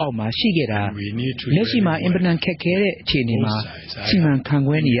ချုပ်ရေးအောက်မှာရှိခဲ့တာလက်ရှိမှာအင်ပနန်ခက်ခဲတဲ့အခြေအနေမှာစီမံခန့်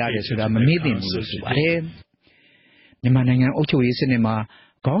ခွဲနေရတယ်ဆိုတာမမေ့သင့်ဘူးလို့ဆိုပါတယ်။မြန်မာနိုင်ငံအုပ်ချုပ်ရေးစနစ်မှာ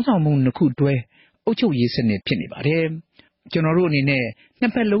ခေါင်းဆောင်မှုနှစ်ခုတွဲအုပ်ချုပ်ရေးစနစ်ဖြစ်နေပါတယ်။ကျွန်တော်တို့အနေ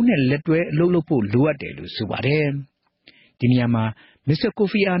နဲ့နှစ်ဖက်လုံးနဲ့လက်တွဲအလုပ်လုပ်ဖို့လိုအပ်တယ်လို့ဆိုပါတယ်။ဒီနေရာမှာမစ္စတာကို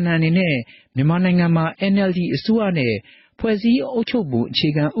ဖီအာနန်အနေနဲ့မြန်မာနိုင်ငံမှာ NLD အစိုးရနဲ့ဖွဲ့စည်းအုပ်ချုပ်မှုအ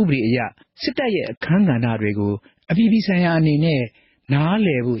ခြေခံဥပဒေအရစစ်တပ်ရဲ့အခမ်းကဏ္ဍတွေကိုအပြည်ပြည်ဆိုင်ရာအနေနဲ့နား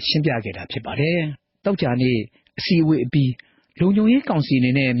လည်ဖို့ရှင်းပြခဲ့တာဖြစ်ပါတယ်။တောက်ကြနေ့အစည်းအဝေးအပြီးလုံခြုံရေးကောင်စီအ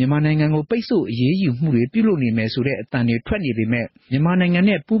နေနဲ့မြန်မာနိုင်ငံကိုပိတ်ဆို့အရေးယူမှုတွေပြုလုပ်နေမယ်ဆိုတဲ့အတန်တွေထွက်နေပေမဲ့မြန်မာနိုင်ငံ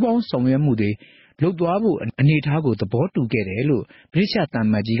နဲ့ပူးပေါင်းဆောင်ရွက်မှုတွေလုပ်သွားဖို့အနေအထားကိုသဘောတူခဲ့တယ်လို့ဗြိတိသျှတမ္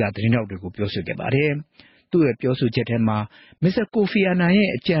မတ်ကြီးကသတင်းတောက်တွေကိုပြောဆိုခဲ့ပါတယ်။သူ့ရဲ့ပြောဆိုချက်ထဲမှာမစ္စတာကိုဖီအာနန်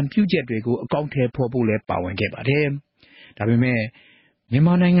ရဲ့အကြံပြုချက်တွေကိုအကောင့်ထဲဖော်ဖို့လည်းပါဝင်ခဲ့ပါတယ်။ဒါပေ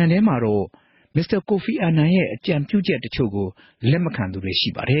မဲ့မြန်မာနိုင်ငံထဲမှာတော့မစ္စတာကိုဖီအာနန်ရဲ့အကြံပြုချက်တချို့ကိုလက်မခံသူတွေရှိ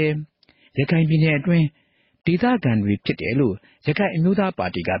ပါတယ်။ရခိုင်ပြည်နယ်အတွင်းဒေသခံတွေဖြစ်တယ်လို့ရခိုင်အမျိုး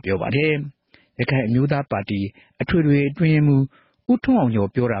သားပါတီကပြောပါတယ်။ရခိုင်အမျိုးသားပါတီအထွေထွေအတွင်းမှုဦးထွန်းအောင်ကျော်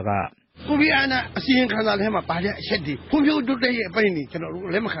ပြောတာကကိုဖီအာနန်အစီရင်ခံစာထဲမှာပါတဲ့အချက်တွေဖွံ့ဖြိုးတိုးတက်ရေးအပိုင်းတွေ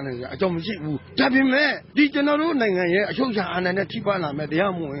ကျွန်တော်တို့လက်မခံနိုင်ကြအကြောင်းမရှိဘူးဒါပေမဲ့ဒီကျွန်တော်တို့နိုင်ငံရဲ့အချုပ်အခြာအာဏာနဲ့ထိပါလာမဲ့တ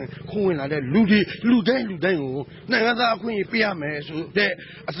ရားမဝင်ခုံဝင်လာတဲ့လူတိုင်းကိုနိုင်ငံသားအခွင့်အရေးပေးရမယ်ဆိုတဲ့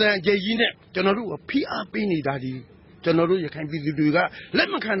အစံကြေကြီးနဲ့ကျွန်တော်တို့ဖိအားပေးနေတာဒီကျွန်တော်တို့ရခိုင်ပြည်သူတွေကလက်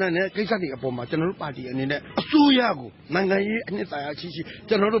မခံနိုင်တဲ့ကိစ္စတွေအပေါ်မှာကျွန်တော်တို့ပါတီအနေနဲ့အစိုးရကိုနိုင်ငံရေးအနှစ်သာရရှိ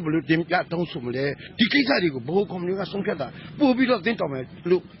ကျွန်တော်တို့ဘယ်လိုတင်ပြတောင်းဆိုမလဲဒီကိစ္စတွေကိုဘိုးကွန်မြူကဆုံးဖြတ်တာပို့ပြီးတော့သိတော်မယ်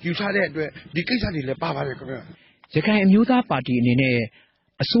လို့ယူဆတဲ့အတွက်ဒီကိစ္စတွေလည်းပါပါတယ်ခင်ဗျရခိုင်အမျိုးသားပါတီအနေနဲ့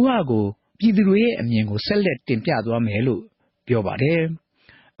အစိုးရကိုပြည်သူတွေရဲ့အမြင်ကိုဆက်လက်တင်ပြသွားမယ်လို့ပြောပါတယ်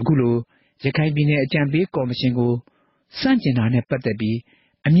အခုလိုရခိုင်ပြည်နယ်အကြံပေးကော်မရှင်ကိုစန့်ကျင်တာနဲ့ပတ်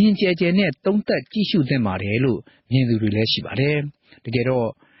သက်ပြီးအမြင်ကျယ်ကျယ်နဲ့သုံးသပ်ကြည့်ရှုသင့်ပါတယ်လို့မြင်သူတွေလည်းရှိပါတယ်။တကယ်တော့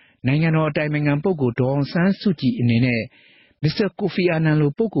နိုင်ငံတော်အတိုင်ပင်ခံပုဂ္ဂိုလ်ဒေါ်အောင်ဆန်းစုကြည်အနေနဲ့မစ္စတာကိုဖီအာနန်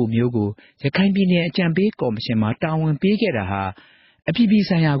လိုပုဂ္ဂိုလ်မျိုးကိုရခိုင်ပြည်နယ်အကြံပေးကော်မရှင်မှာတာဝန်ပေးခဲ့တာဟာ အပြည်ပြည်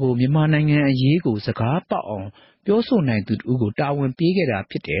ဆိုင်ရာကိုမြန်မာနိုင်ငံအရေးကိုစကားပေါက်အောင်ပြောဆိုနိုင်သူတို့ကိုတာဝန်ပေးခဲ့တာ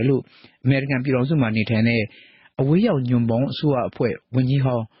ဖြစ်တယ်လို့အမေရိကန်ပြည်ထောင်စုမှာနေထိုင်တဲ့အဝေးရောက်ညွန့်ပေါင်းအစိုးရအဖွဲ့ဝန်ကြီး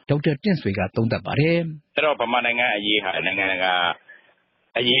ဟောင်းဒေါက်တာတင့်ဆွေကသုံးသပ်ပါတယ်။အဲ့တော့ဗမာနိုင်ငံအရေးဟာနိုင်ငံက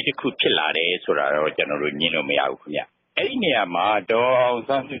အရေးတစ်ခုဖြစ်လာတယ်ဆိုတာတော့ကျွန်တော်တို့ညင်းလို့မရဘူးခင်ဗျ။အဲ့ဒီနေရာမှာဒေါ်အောင်ဆ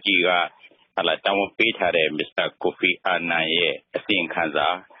န်းစုကြည်ကတာဝန်ပေးထားတဲ့မစ္စတာကိုဖီအာနန်ရဲ့အစီရင်ခံစာ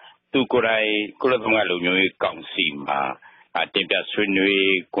သူကိုယ်တိုင်ကုလသမဂ္ဂလုံခြုံရေးကောင်စီမှာတင်ပြဆွေးနွေး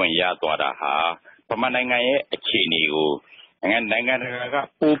ခွင့်ရသွားတာဟာဗမာနိုင်ငံရဲ့အခြေအနေကိုနိုင်ငံတကာက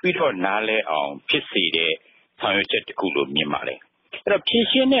ပို့ပြီးတော့နားလဲအောင်ဖြစ်စေတဲ့ဆောင်ရွက်ချက်တစ်ခုလို့မြင်ပါတယ်။အဲ့တော့ဖြည့်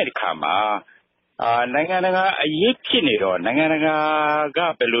ရှင်းတဲ့အခါမှာနိုင်ငံတကာအရေးဖြစ်နေတော့နိုင်ငံတကာက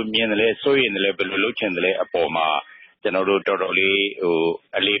ဘယ်လိုမြင်တယ်လဲစိုးရိမ်တယ်လဲဘယ်လိုလုပ်ချင်တယ်လဲအပေါ်မှာကျွန်တော်တို့တော်တော်လေး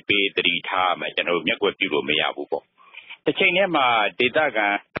အလေးပေးသတိထားမယ်ကျွန်တော်တို့မျက်ကွယ်ပြုလို့မရဘူးပေါ့။တစ်ချိန်တည်းမှာဒေသခံ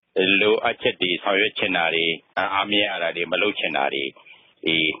လိုအပ်ချက်တွေဆောင်ရွက်ချင်တာတွေအားမရတာတွေမလုပ်ချင်တာတွေ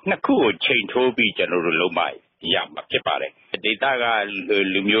နှစ်ခုကိုချိန်ထိုးပြီးကျွန်တော်တို့လုံးမရမှာဖြစ်ပါတယ်။ဒေသက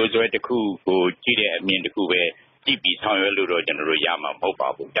လူမျိုးစွဲတစ်ခုကိုကြည့်တဲ့အမြင်တစ်ခုပဲကြည့်ပြီးဆောင်ရွက်လို့တော့ကျွန်တော်တို့ရမှာမဟုတ်ပါ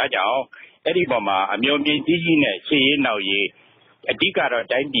ဘူး။ဒါကြောင့်အဲ့ဒီပေါ်မှာအမျိုးမြင့်ကြီးကြီးနဲ့ရှေ့ရေးနောက်ရေးအဓိကတော့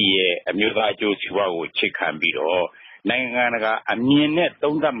တိုင်းပြည်ရဲ့အမျိုးသားအကျိုးစီးပွားကိုခြေခံပြီးတော့နိုင်ငံတကာအမြင်နဲ့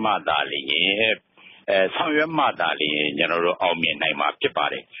သုံးသပ်မှသာလျှင်ဆောင်ရွက်မှသာလျှင်ကျွန်တော်တို့အောင်မြင်နိုင်မှာဖြစ်ပါ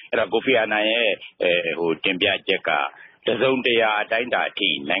တယ်အဲ့တော့ကိုဖီအာနန်ရဲ့တင်ပြချက်ကတစုံတရာအတိုင်းအတာအထိ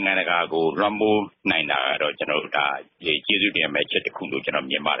နိုင်ငံတကာကိုလွှမ်းမိုးနိုင်တာကတော့ကျွန်တော်တို့ဒါကျေးဇူးတင်မဲ့ချက်တစ်ခုလို့ကျွန်တော်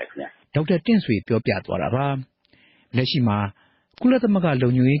မြင်ပါတယ်ခင်ဗျဒေါက်တာတင့်ဆွေပြောပြသွားတာပါလက်ရှိမှာကုလသမဂ္ဂလုံ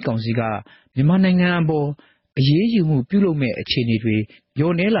ခြုံရေးကောင်စီကမြန်မာနိုင်ငံအပေါ်အရေးယူမှုပြုလုပ်မဲ့အခြေအနေတွေ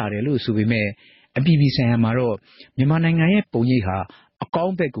ညှို့နှဲလာတယ်လို့ဆိုပေမဲ့အပြည်ပြည်ဆိုင်ရာမှာတော့မြန်မာနိုင်ငံရဲ့ပုံရိပ်ဟာအကော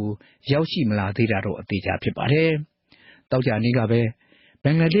င်းဘက်ကိုရောက်ရှိမလာသေးတာတော့အသေးချာဖြစ်ပါတယ်။တောက်ကြနေ့ကပဲဘ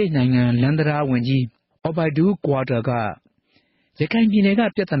င်္ဂလားဒေ့ရှ်နိုင်ငံလန်ဒရာဝန်ကြီးအော်ဘိုင်ဒူကွာတာကရခိုင်ပြည်နယ်က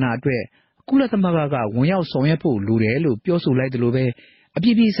ပြဿနာအတွက်ကုလသမဂ္ဂကဝင်ရောက်ဆောင်ရွက်ဖို့လိုတယ်လို့ပြောဆိုလိုက်တယ်လို့ပဲအပြ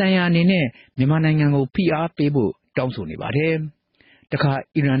ည်ပြည်ဆိုင်ရာအနေနဲ့မြန်မာနိုင်ငံကိုဖိအားပေးဖို့တောင်းဆိုနေပါတယ်။တခါ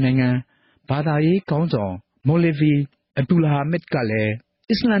အီရန်နိုင်ငံဘာသာရေးခေါင်းဆောင်မိုလီဗီအဘူလာဟာမစ်ကလည်း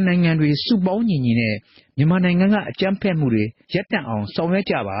အစ္စလာမ်နိုင်ငံတွေစုပေါင်းညီညီနဲ့မြန်မာနိုင်ငံကအကြမ်းဖက်မှုတွေရပ်တန့်အောင်ဆောင်ရွက်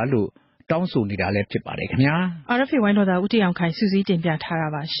ကြပါလို့တောင်းဆိုနေတာလည်းဖြစ်ပါတယ်ခင်ဗျာ RFA ဝိုင်းတော်သားဦးတီအောင်ခိုင်စုစည်းတင်ပြထားတာ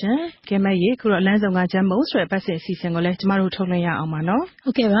ပါရှင်။ကဲမဲ့ရေခုတော့လမ်းဆောင်ကဂျမ်မုံဆိုတဲ့ပတ်စဉ်အစီအစဉ်ကိုလည်းကျမတို့ထုတ်လွှင့်ရအောင်ပါနော်။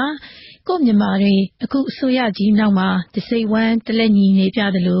ဟုတ်ကဲ့ပါ။ကိုမြန်မာတွေအခုအစိုးရကြီးနောက်မှာတစိမ့်ဝမ်းတလက်ညီနေပြ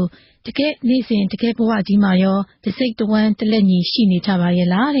တယ်လို့တကယ်နေ့စဉ်တကယ်ဘဝကြီးမှာရောတစိမ့်တဝမ်းတလက်ညီရှိနေကြပါရဲ့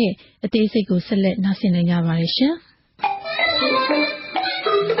လားတဲ့အသေးစိတ်ကိုဆက်လက်နားဆင်နိုင်ကြပါရဲ့ရှင်။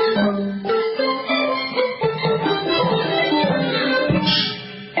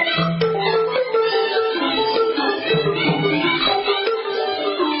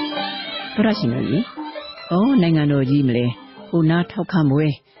ရရှိနေပြီ။အော်နိုင်ငံတော်ကြီးမလဲ။ဟိုနားထောက်ခံပွဲ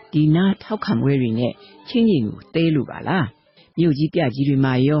ဒီနားထောက်ခံပွဲတွေနဲ့ချင်းချင်းကိုတဲလို့ပါလား။မြို့ကြီးပြကြီးတွေ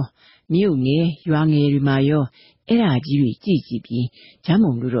မှာရောမြို့ငယ်ရွာငယ်တွေမှာရောအဲ့ဓာကြီးတွေကြည့်ပြီးဂျမ်း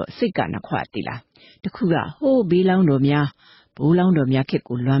မုံတို့တော့စိတ်ကနှခွတိလား။တခုကဟိုးဘေးလောင်းတော်များဘိုးလောင်းတော်များခက်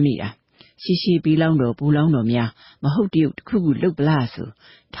ကိုလွမ်းမိတာ။ရှိဘေးလောင်းတော်ဘိုးလောင်းတော်များမဟုတ်တရုတ်တခုခုလုတ်ပလားဆို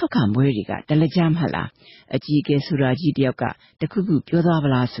ထောက်ခံပွဲတွေကတလကြမ်းမှလားအကြီးကဲဆိုရာကြီးတယောက်ကတခုခုပြောသွားပ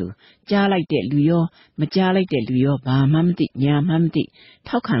လားဆိုကြားလိုက်တဲ့လူရောမကြားလိုက်တဲ့လူရောဘာမှမသိညာမှမသိ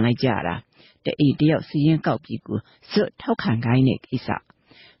ထောက်ခံလိုက်ကြတာတအိမ်တယောက်စီရင်ကောက်ပြီးကိုဇွတ်ထောက်ခံခိုင်းတဲ့ကိစ္စ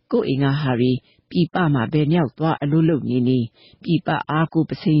ကိုအိမ်ကဟာရီပြည်ပမှာဘယ်နှယောက်သွားအလုပ်လုပ်နေပြည်ပအားကို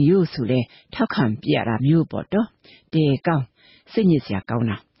ပစိန်ရို့ဆိုလဲထောက်ခံပြရတာမျိုးပေါ့တော့တဲကောင်းစိတ်ညစ်စရာကောင်း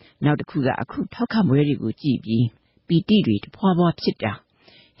တာနောက်တစ်ခုကအခုထောက်ခံပွဲတွေကိုကြည့်ပြီးပီတိတွေတဖွာဖွာဖြစ်တာ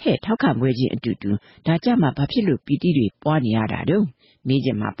ဟဲ့ထောက်ခံပွဲချင်းအတူတူဒါကြမှာဘာဖြစ်လို့ပီတိတွေပွားနေရတာတော့မေးကြ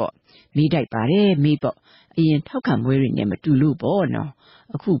မှာပေါ့မေးတိုက်ပါတယ်မေးပေါ့အရင်ထောက်ခံပွဲတွေနဲ့မတူလို့ပေါ့နော်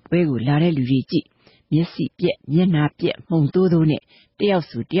အခုပွဲကိုလာတဲ့လူတွေကြည့်မျက်စိပြက်မျက်နှာပြက်မှုန်တိုးတိုးနဲ့တယောက်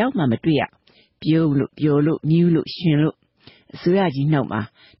စုတယောက်မှမတွေ့ရပြုံးလို့ပျော်လို့မြူးလို့ရှင်လို့အစိုးရကြီးနောက်မှာ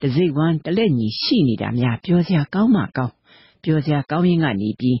တစိမ့်ဝမ်းတလက်ညီရှိနေတာများပြောစရာကောင်းမှကောင်းပြောစရာကောင်းရင်ကနေ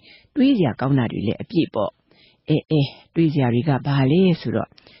ပြီးတွေးစရာကောင်းတာတွေလည်းအပြည့်ပေါ့တွေးစရာတွေကဘာလဲဆိုတော့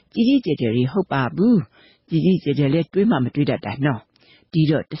ကြီးကျယ်တွေဟုတ်ပါဘူးကြီးကျယ်လည်းတွေးမှမတွေးတတ်တာနော်ဒီ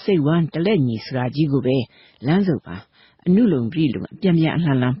တော့တစိမ့်ဝမ်းတလက်ညီဆိုတာကြီးကိုပဲလမ်းစုံပါအနုလုံပြည်လုံအပြင်းပြင်းအလှ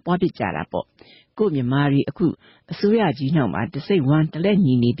န်လှန်ပွားပစ်ကြတာပေါ့ကို့မြန်မာတွေအခုအစိုးရကြီးနောက်မှာတစိမ့်ဝမ်းတလက်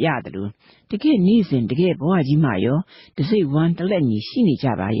ညီနေပြတယ်လို့တကယ်နေ့စဉ်တကယ်ဘဝကြီးမှာရောတစိမ့်ဝမ်းတလက်ညီရှိနေကြ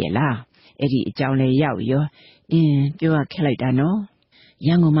ပါရဲ့လားအဲ့ဒီအကြောင်းလေးရောက်ရောပြောရခက်လိုက်တာနော်ရ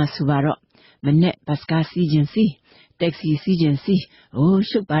န်ကုန်မှာဆိုပါတော့မနဲ့ဘတ်စကားစီးခြင်းစီတ taxi agency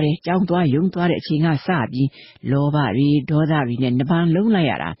ရှုပ်ပါတယ်ကြောင်းသွားယုံသွားတဲ့အချိန်ကစပြီးလောဘတွေဒေါသတွေနဲ့နှပန်းလုံးလိုက်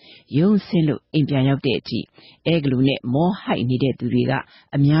ရတာယုံဆင်းလို့အိမ်ပြန်ရောက်တဲ့အထိအဲဂလူနဲ့မောဟိုက်နေတဲ့သူတွေက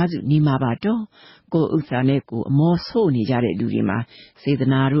အများစုနေမှာပါတော့ကိုဥစ္စာနဲ့ကိုအမောဆိုးနေကြတဲ့လူတွေမှာစေတ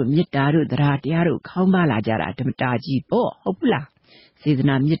နာတို့မေတ္တာတို့တရားတရားတို့ခေါင်းပါလာကြတာဓမ္မတာကြီးပေါ့ဟုတ်ဘူးလားစေတ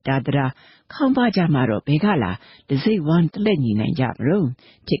နာမေတ္တာတရားခေါင်းပါကြမှာတော့ဘယ်ကလာတစိမ့်ဝမ်းတလက်ညီနိုင်ကြမလို့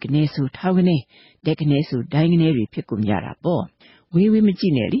ထိကနေဆိုထောင်းကနေတက်ကနေဆိုဒိုင်းကနေတွေဖြစ်ကုန်ကြတာပေါ့ဝေးမကြ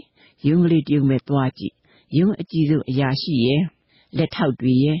ည့်နဲ့လေယုံကလေးတယုံမဲ့သွားကြည့်ယုံအကြည့်ဆုံးအရာရှိရဲ့လက်ထောက်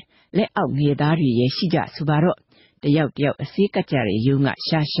တွေရဲ့လက်အောက်ငယ်သားတွေရဲ့ရှိကြဆိုပါတော့တယောက်အစေးကကြတဲ့ယုံက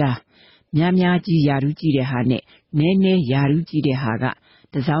ရှာများကြီးယာရူးကြီးတဲ့ဟာနဲ့နည်းနည်းယာရူးကြီးတဲ့ဟာက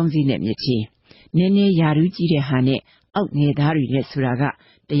တစောင်းစီနဲ့မြစ်ချင်းနည်းနည်းယာရူးကြီးတဲ့ဟာနဲ့အောက်ငယ်သားတွေနဲ့ဆိုတာက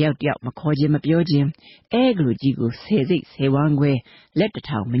တယောက်မခေါ်ခြင်းမပြောခြင်းအဲဂလူကြီးကိုဆယ်စိတ်ဆယ်ဝန်းခွဲလက်တ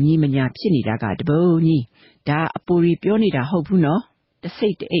ထောင်မကြီးမညာဖြစ်နေတာကတပုံကြီးဒါအပူရီပြောနေတာဟုတ်ဘူးနော်တစိ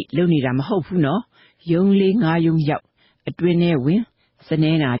တ်တအိတ်လုံနေတာမဟုတ်ဘူးနော်ယုံလေးငါးယုံရောက်အတွင်းထဲဝင်စ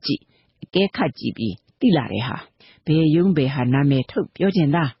နေနာကြည့်အကဲခတ်ကြည့်ပြီးတိလာတဲ့ဟာဘယ်ယုံဘယ်ဟာနာမည်ထုတ်ပြောခြ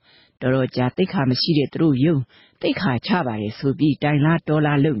င်းသားတော်ကြာတိတ်ခါမရှိတဲ့သူတို့ယုံတိတ်ခါချပါတယ်ဆိုပြီးတိုင်လားတော်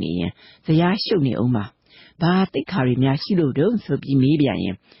လားလုံနေရင်ဇရာရှုပ်နေအောင်ပါဘာတိတ်ခါတွေများရှိလို့တုံးဆိုပြီးမေးပြန်ရ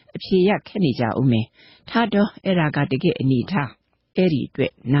င်အဖြေရခက်နေကြအောင်မယ်ထားတော့အဲ့ဒါကတကယ်အနေထားအဲ့ဒီအတွ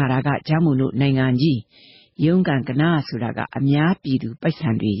က်နာတာကဂျာမုန်တို့နိုင်ငံကြီးယုံကန်ကနာဆိုတာကအများပြည်သူပိုက်ဆံ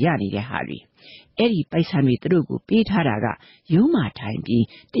တွေရနေတဲ့ဟာတွေအဲ့ဒီပိုက်ဆံတွေသူတို့ကိုပေးထားတာကယုံမှထိုင်ပြီး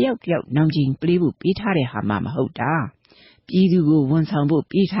တယောက်နောင်ချင်းပလေးဖို့ပေးထားတဲ့ဟာမှမဟုတ်တာပြည်သူကိုဝန်ဆောင်ဖို့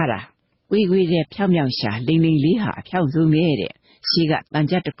ပေးထားတာဝေတဲ့ဖြောင်းမြောင်ရှာလိမ့်လေးဟာအဖြောင်းဆုံးပဲတဲ့ရှေ့ကတန်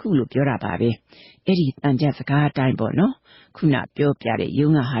ကြတစ်ခုလို့ပြောတာပါပဲအဲ့ဒီတန်ကြစကားအတိုင်းပေါ့နော်ခုနပြောပြတဲ့ယုံ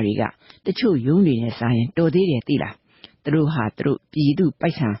ဟာတွေကတချို့ယုံတွေနဲ့စားရင်တော်သေးတယ်သိလားသူတို့ဟာသူတို့ပြည်သူပို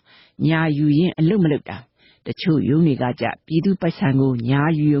က်ဆံညာယူရင်အလုပ်မလုပ်တာတချို့ယုံတွေကကြပြည်သူပိုက်ဆံကိုညာ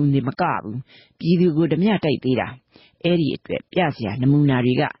ယူုံနေမကဘူးပြည်သူကိုဓမြတိုက်သေးတာအဲ့ဒီအတွက်ပြစရာနမူနာ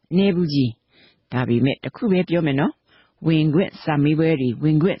တွေကနေဘူးကြီးဒါပေမဲ့တခုပဲပြောမယ်နော်ဝင်ခွင့်စာမေးပွဲတွေ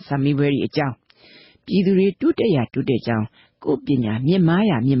အကြောင်းပြည်သူတွေတိုးတက်ကြောင်းကိုပညာမြင့်မား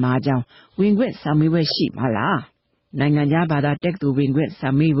ကြောင်းဝင်ခွင့်စာမေးပွဲရှိမလားနိုင်ငံခြားဘာသာတက္ကသိုလ်ဝင်ခွင့်စာ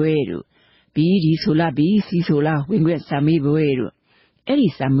မေးပွဲတို့BDဆိုလား BC ဆိုလားဝင်ခွင့်စာမေးပွဲတို့အဲ့ဒီ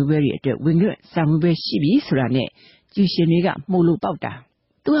စာမေးပွဲတွေအတွက်ဝင်ခွင့်စာမေးပွဲရှိပြီဆိုတာနဲ့ကျူရှင်တွေကမှုလို့ပေါက်တာ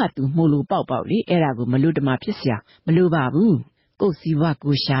သူဟာသူမှုလို့ပေါက်လေအဲ့ဒါကိုမလို့တမဖြစ်စရာမလိုပါဘူးကိုယ်စီဝါ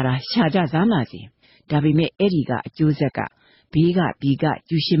ကိုရှာကြစားပါစေဒါပေမဲ့အဲ့ဒီကအကျိုးဆက်ကဘေးက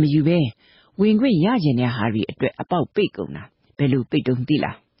ကျူရှင်မယူပဲဝင်ခွင့်ရကျင်တဲ့ဟာတွေအတွက်အပေါက်ပိတ်ကုန်တာဘယ်လိုပိတ်တုံးသိ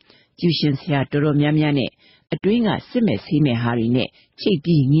လားကျူရှင်ဆရာတော်တော်များများနဲ့အတွင်းကစစ်မဲ့ဆေးမဲ့ဟာတွေနဲ့ချိတ်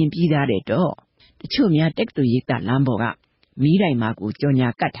ပြီးငင်ပြီးသားတဲ့တော့တချို့များတက္ကသိုလ်ရိပ်သာလမ်းပေါ်ကမီးတိုင်မှာကိုကြော်ညာ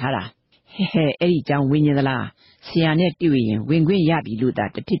ကတ်ထားတာဟဲအဲ့ဒီကြောင့်ဝင်းရင်သလားဆရာနဲ့တွေ့ရင်ဝင်ခွင့်ရပြီလို့သာ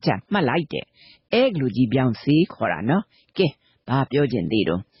တစ်ထစ်ချမှတ်လိုက်တဲ့အဲဂလူကြီးပြောင်းစေးခေါ်တာနော်ကဲဘာပြောကျင်သေး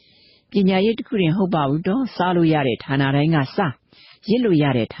တော့ပညာရေးတစ်ခုရင်ဟုတ်ပါဘူးတော့စားလို့ရတဲ့ဌာနတိုင်းကစားရစ်လို့ရ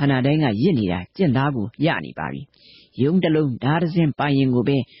တဲ့ဌာနတိုင်းကရစ်နေတာကျင့်သားကိုရနေပါပြီယုံတလုံးဓာတ်စင်ပိုင်ရင်ကို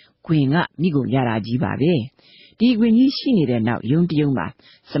ပဲခွင်ကမိကုန်ရတာကြီးပါပဲဒီခွင်ကြီးရှိနေတဲ့နောက်ယုံတယုံမှာ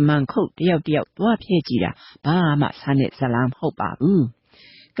စမန်ခုတ်တယောက်သွားဖျဲကြည့်တာဘာမှဆန်းတဲ့ဇလံမဟုတ်ပါဘူး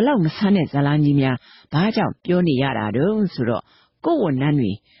ကလောက်မဆန်းတဲ့ဇလံကြီးများဘာကြောင့်ပြောနေရတာတုံးဆိုတော့ကိုယ်ဝန်ထမ်း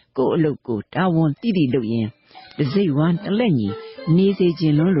တွေကိုယ်အလုပ်ကိုတာဝန်တိလုပ်ရင်တစိမ့်ဝမ်းတလက်ညီနေစေခြ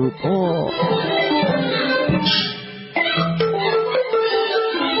င်းလို့ပေါ့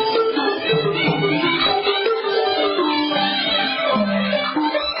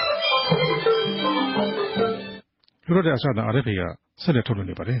တို့တဲ့အစသာ RFA ကဆက်လက်ထုတ်လွှင့်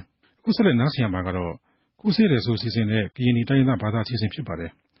နေပါတယ်အခုဆက်လက်နားဆင်ရမှာကတော့ကုစေးတယ်ဆိုစီစဉ်တဲ့ကရင်နီတိုင်းသားဘာသာအစီအစဉ်ဖြစ်ပါတ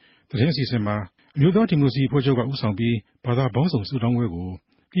ယ်သတင်းအစီအစဉ်မှာအမျိုးသားဒီမိုကရေစီအဖွဲ့ချုပ်ကဦးဆောင်ပြီးဘာသာပေါင်းစုံစုတောင်းပွဲကို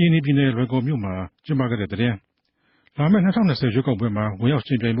ကရင်နီပြည်နယ်လွိုင်ကော်မြို့မှာကျင်းပခဲ့တဲ့သတင်းလာမယ့်2020ရွေးကောက်ပွဲမှာဝင်ရောက်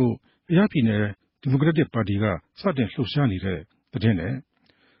ယှဉ်ပြိုင်ဖို့ကယားပြည်နယ်ဒီမိုကရက်တစ်ပါတီကစတင်လှုပ်ရှားနေတဲ့သတင်းနဲ့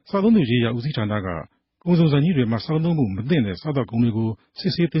စာသုံးသူရေးရာဦးစီးဌာနကကုန်စုံဆိုင်ကြီးတွေမှာစောင်းသုံးမှုမသင့်တဲ့စားသောက်ကုန်တွေကိုစ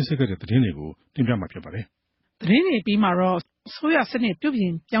စ်ဆေးသိမ်းဆည်းခဲ့တဲ့သတင်းတွေကိုတင်ပြမှာဖြစ်ပါတယ်သတင်းတွေပြီးမှာတော့ဆိုရစနစ်ပြုပြ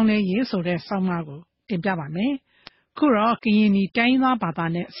င်ပြောင်းလဲရေးဆိုတဲ့ဆောင်းပါးကိုတင်ပြပါမယ်ခုတော့ကရင်နီတိုင်းသားဘာသာ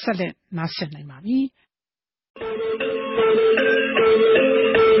နဲ့ဆက်လက်နားဆင်နိုင်ပါပြီ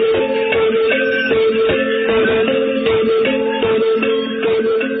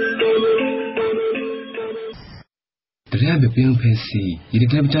တရားပြပြင်းဖက်စီရတဲ့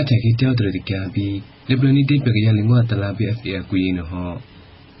ကလပ်တာတဲ့ကြောက်တဲ့ကံပြီးလေပလနီတိတ်ပကရလင်ဝတလာပြ FA ကိုရင်ဟော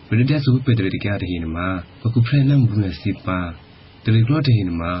ဘယ်တဲ့ဆိုပေတဲ့ကရတဲ့ဟင်းမှာဘခုဖရနမ်ဘူးစီပါ the Reglot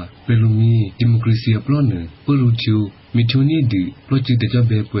Hinma, Pelumi, Democracy of London, Puluchu, Mituni, Project the Job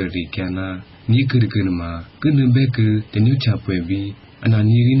Puericana, Nikurgunma, Gunbecker, the new Chapwebi, and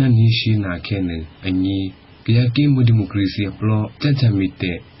Anirina Nishi Nakene, and ye, Piakim Democracy of Law,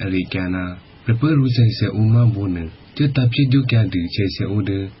 Tatamite, Aricana, Prepare Rusa Uma Bonner. Tapi juga ada cese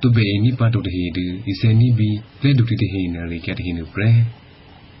order tu be ini patut dah is any be ledu ti hina rekat hina pre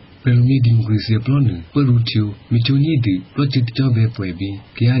pelumi demokrasi plone perucu micuni de project job pebi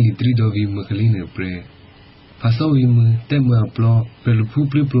kiali 3 dovi makalina pre pasau im tema plo pelu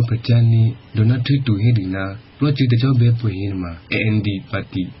pupli propechani donatu tu hedina project job pehima and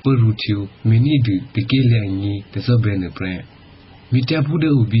party perucu mini de kelanyi tesobene pre Mita Buddha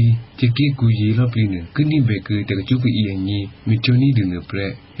ubi, Jackie Guyi Loplina, Kuni Baker, the Juku Iani, Mitoni dinner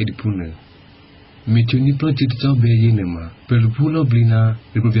pre, Edipuna. Mitoni project job Yenema, Pelupulo Blina,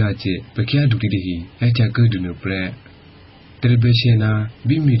 Republiace, Pacadu Dihi, Hacha dinner pre. Telebeshena,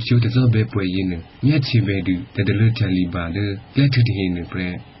 Bimicho the Zobe Poyene, Yachi Bedu, the Delta Libada, Latin Hene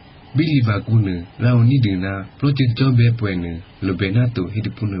pre. Billy Baguna, Laonidina, project job Poene, Lobenato,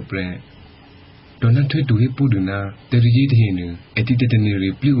 Hedipuna pre. Donatu to Hipuduna, the Rigid Hene,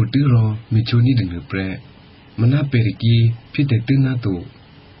 Etitanary Blue Duro, Michoni dinner pre. Mana Periki, Peter Tunato.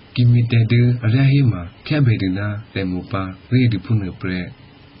 Give me the Rahima, Cabedina, Remupa, Ready Puna pre.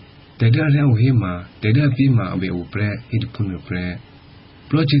 The Rahima, the Davima of the pre, Hidpuna pre.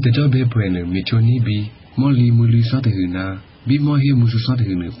 Project the job appointment, Michoni be, Molly Muli Sotahuna, be more here Musu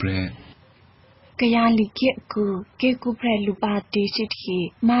Sotahuna pre. Kayali Keku Preluba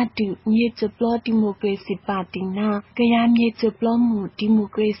Deshit Madu, Yet a Blood Democracy Party na, Kayam Yet a Blomu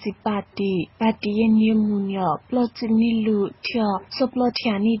Democracy Party, Party and Yemunia, Plots Nilu, Tia,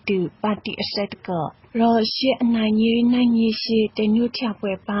 Soplotiani do, Party Ascetica. Roshi 9 years, the new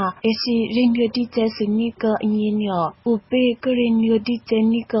Tapwepa, Essi ring your details in Nika in Yenio, Upe Korean your detail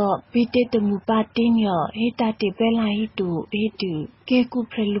Nika, Pite the Mupatinio, Hitati Bella Hitu, Hitu, Keku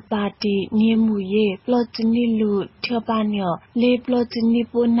Prelupati, Niemuye, Plot Nilu, Tiobanio, Le Plot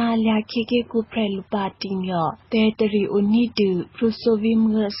Nipona La Keku Prelupatinio, Teteri Unidu,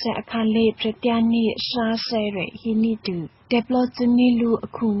 Prusovim Sakale Pretiani, Sasere, Hinidu. Deplot Nilu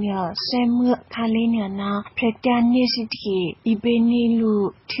Akunya, Samuel Kalina, Pretianicity,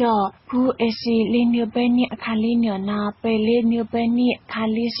 Ibenilu, Tio, who esi Lenio Benny Kalina, Pelenio Benny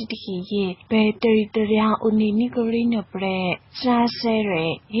Kalicity, ye, Peteritoria Uninicorina Bre,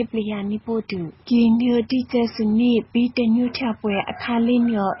 Sasere, Hibliani Potu, Ginio Ditas ni, beat the new tapway, a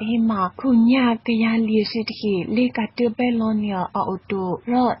Kalinio, Hima, Kunya, Kayali City, Lika Belonia, Auto,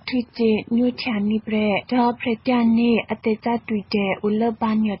 Rot, Twitty, New Chani Bre, Da Pretiani at the Tatuite,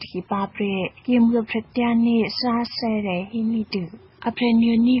 Ulabanya Hibabre, Him will Pretiani, Sasere, Himidu.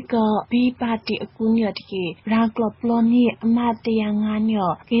 Aprenionica, B party Akunyati, Ragloploni,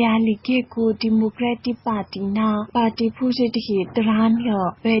 Matianganio, Kiali Keku, Democratic Party na, Party Pusiti,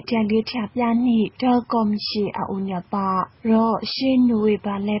 Dranio, Betialutia Piani, Delcomshi Aunyapa, Ro, Shinui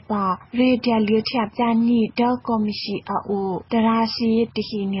Balepa, Redialutia Piani, Delcomshi Au, Darasi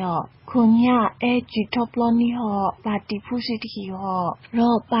Tihinio. Kunya edge toploni ho, party pusiti ho,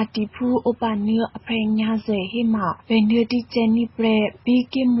 ro party pu opanu aprenyaze hima, venuti jenny bre,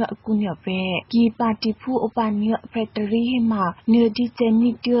 bikim kunya bre, ki party pu opanu preteri hima, nudi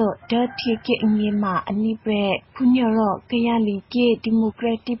jenny do, dirty ke ingima, ani bre, punya ro, kayali ke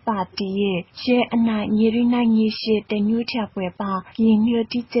Democratic Party, she ana nyirina nyishe the new tapwepa, ki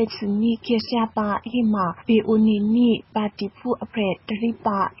nudi jetsuni ke siapa hima, be unini, party pu apreteri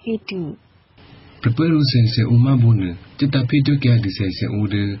pa hitu. Prepare sense umabune, tetapi tu kia sense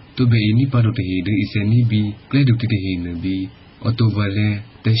order, to be ini paru tehide is any be, glad to the hin be, autovale,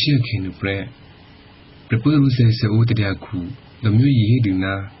 the share can pray. Prepare sense order yaku, the mu ye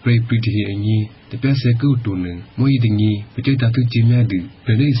dina, pray pretty and ye, the best go to ne, more than ye, but you tatu jimadu,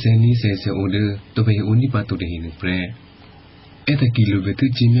 the race any sense order, to be only part of the hin pray. At a kilo betu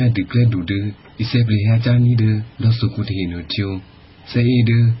jimadu glad to do, is every hatani de, not so good hin or chill. Say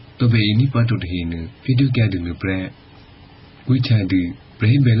either, to be any part of the hin, video garden prayer. Which I do,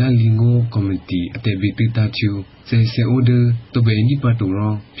 pray Bella Lingo committee at a bit tachu, says the order, to be any part of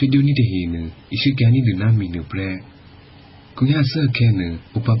wrong, video need a hin, if you can either not mean a prayer. Kunya sir cannon,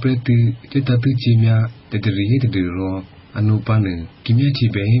 upaprete, tatu chimia, that the related raw, and no panel, Kimiachi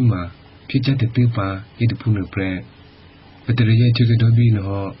behema, pitcha the tupa, hit puna prayer. But the related to the dobby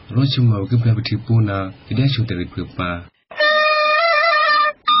no, Rochuma, Gupavati Puna, the dash of the repupa.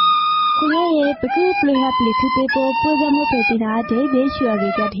 Kuya because play happily to people, program of they sure we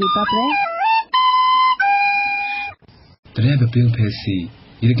get hip up. The Rebbe Bill Percy,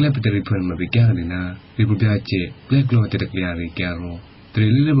 Ini kelap telefon mabikar ni na, ribu biaje, black law tidak liari karo.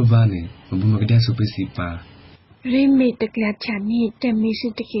 Terlihat berbani, membuat kerja supesipa. ရိမေတကလချာနီတမီရှိ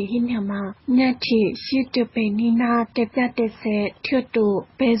တခေဟိနမညတ်ချီရှိတပေနီနာတပြတဲ့ဆဲထွတ်တူ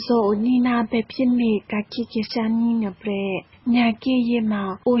ဘေဇိုနီနာဘေဖြစ်မီကခိကိရှာနီနပရေညာကေယမ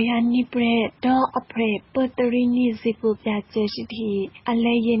အိုယာနီပရေဒေါအပရေပတရီနီဇီပူပြချေရှိတိအ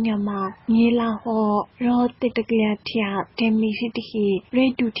လဲယညမငီလာဟောရောတတကလချာတမီရှိတခေရေ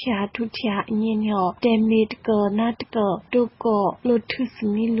တူချာထုချာအညညောတမီတကောနာတကောတုကောလုထုစ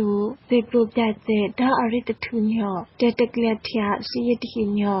မီလူဇီပူပြချေဒေါအရိတထုညောတတကလချာစီယတိ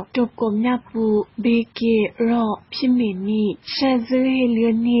ညောတုကောမြပူဘေကေရောဖြစ်မီနီဆဲဇေလီ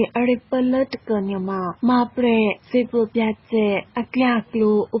နီအရိပလတ်ကောညမမပရေဇီပူပြချေအကလက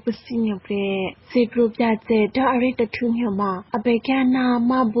လိုဥပစီညပရေဇီပူပြချေဒေါအရိတထုညမအဘေကနာ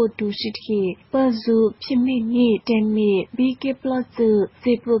မဘုတုရှိတိပဇုဖြစ်မီနီတမီဘေကေပလတ်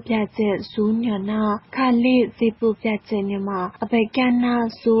ဇီပူပြချေဇူညနာခါလေဇီပူပြချေညမအဘေကနာ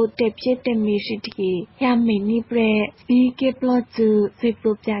ဇိုတဖြစ်တမီရှိတိယမီနီပရေบีเก็บลอจูสิป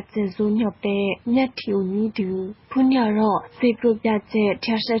รูปยาเจซูညော့တဲ့ညက်ထီဦးနီးတူဖုန်ရတော့စိပรูปยาเจ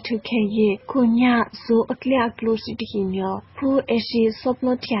ထျာဆက်ထုခဲရေခုညဇိုအကလကလိုစီတခီညောဖူအရှိဆော့ပလ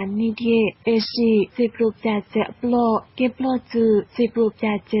ထျာနီဒီအရှိစိပรูปยาเจပလော့เก็บลอจูစိပรูปย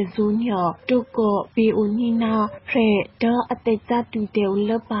าเจซูညော့တုကောဘီဦးနီနာဖရေဒေါ်အတေတတူတေဦး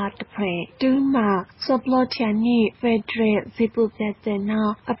လပါတဖရေတူမာဆော့ပလထျာနီဖက်ဒရယ်စိပรูปยาเจနာ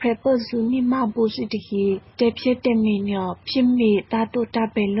အဖရေပဇူနီမဘူစီတခီတဖြစ်တဲ့မင်းညောဖြစ်မီတာတူတာ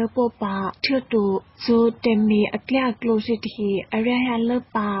ပဲလပပါထွတ်တူဇိုတမီအကလကလိုစီတီအရဟလ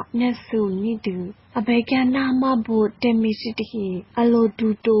ပါနဆူနီတူအဘေကနာမဘူတမီစီတီအလိုတူ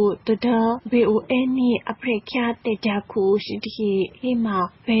တူတဒဘေအိုအနီအပရခါတေကြခုစီတီဟိမာ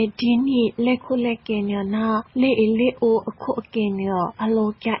ဘေဒီနီလက်ခုလက်ကေညနာလေအလေအိုအခုအကေညအလို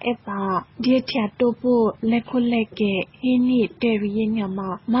ကြအပါဒီချာတိုပိုလက်ခုလက်ကေဟိနီတေရီညမ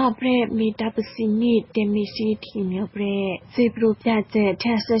မဘရမီတပစီနီတမီစီတီညဘရစေပရိုပြတဲ့ထ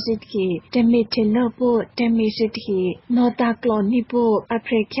က်ဆစစ်တီတမီချလပိုတမီစီတီနောတာကလောနီပိုအပ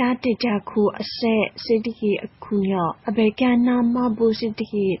ရခါတေကြခုအဆက်စိတ္တိအခုညအဘေကနာမဘူစိတ္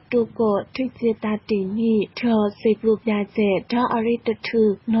တိတုကောထိစေတာတိနိထောစေပရုပြစေဒါအရိတထု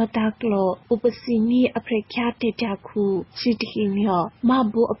နောတာကလောဥပစီနိအဖရခတ်တေတခုစိတ္တိညမ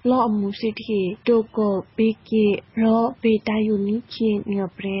ဘူအပလောအမှုစိတ္တိတုကောဘေကေရောဘေတာယုနိခေည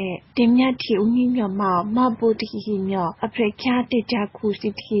ပရေတင်မြတ်တီဥနိညမဘူတိဟိညအဖရခတ်တေတခုစိ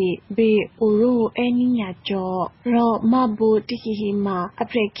တ္တိဘေအိုရိုအနိညာကျော်ရောမဘူတိဟိမအ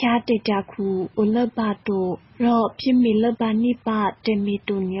ဖရခတ်တေတခုဥလဘတိုရောဖြစ်မီလဘနိပါတမီ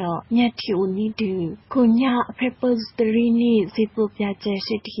တုညညတ်တီဦးနီဒူခုညာအဖက်ပစတရီနီဇီပူပြကျ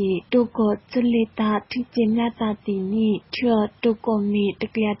ရှိတီတုကောဇလီတာထိကျင်နာတာတီနီချောတုကောမီတ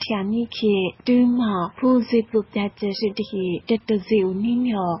ကလထျာနိခေတူမာဖူဇီပူပြကျရှိတီတတဇီဦးနီည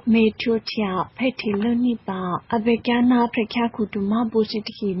မေထုချာဖက်တီလနိပါအဘေကနာဖက်ခါခုတူမဘူရှိ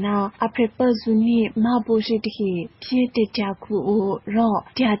တီနာအဖက်ပဇူနီမဘူရှိတီဖြစ်တကြခုရော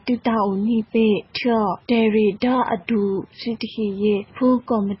ဓာတုတာဦးနီပေချောတေရီဒါအဒူစိတခိယေဖူ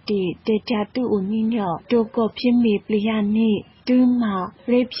ကော်မတီတေချာတူဦးနီညောတိုကောဖြစ်မီပလျာနီတူမာ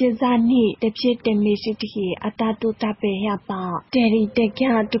ရေဖြစ်စာနိတဖြစ်တမီစိတခိအတာတူတပေရပါတေရီတက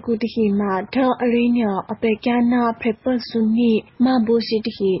တကုတခိမာထောအရိညောအပေကနာဖရပဆုနိမဘူစိတ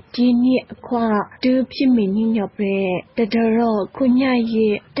ခိဒီနိအခွာတူဖြစ်မီနိညောပေတဒရောခုညယေ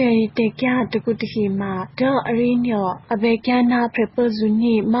တေရီတကတကုတခိမာထောအရိညောအပေကနာဖရပဆု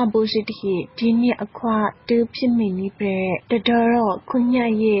နိမဘူစိတခိဒီနိအခွာတူဖြစ်မီနိပေတဒရောခုည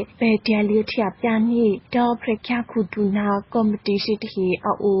ယေပေတလျထပြနိတောဖရခခုတူနာကောမတီရှိတိ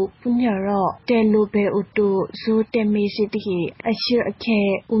အိုပုညရောတဲလိုဘေဥတုဇိုတမီရှိတိအရှိအခဲ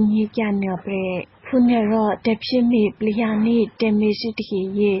ဥညိကညောပေဖုန်ရောတဖြစ်မီပလျာနိတမီရှိတိ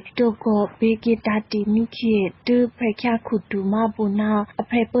ယေတောကောဘေကိတာတိမိခေတူဖရခခုတူမဘူနာအ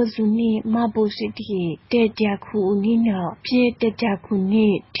ဖရပဇုနိမဘူရှိတိတေတခုနိနောပြေတတခုနိ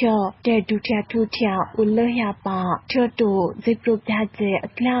ထောတေဒုထထုထဥလယပါထောတုဇိပရပြကျေအ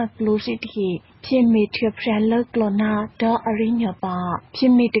ကလကလိုရှိတိဖြစ်မီထဖရလကလနာဒေါ်အရိညပါဖြ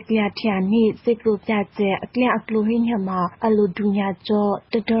စ်မီတကလထျာနိစိပရပြကျေအကလအကလိုဟိညမအလိုဒုညာကျော်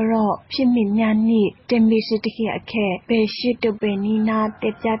တတော်ရောဖြစ်မီညာနိတမီရှိတခိအခဲပေရှိတပေနီနာတ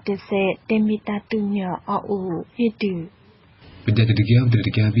ပြတစေတမီတာတုညအိုဟိတူပဒတကဘဒတ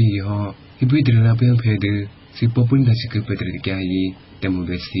ကဘီဟောဟိပိတရနာပန်ဖေဒစီပပွန်ဒစီကပဒတကယီတမဝ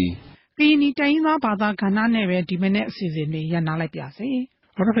စီကီနီတိုင်းသားဘာသာကဏ္ဍနဲ့ပဲဒီမနေ့အစီအစဉ်လေးရန်နာလိုက်ပါစေ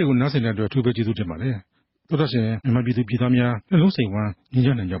RFAကိုနားဆင်တဲ့အတွက်အထူးပဲကျေးဇူးတင်ပါတယ်တော်တော်ရှင်မြန်မာပြည်သူပြည်သားများနှလုံးစိမ်ဝမ်းညီ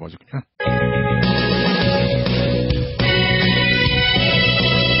ညွတ်နိုင်ကြပါစေခင်ဗျာ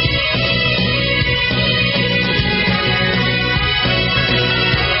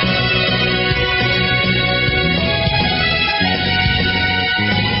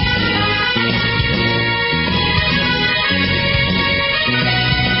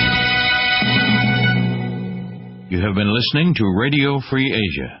You have been listening to Radio Free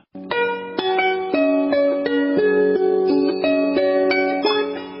Asia.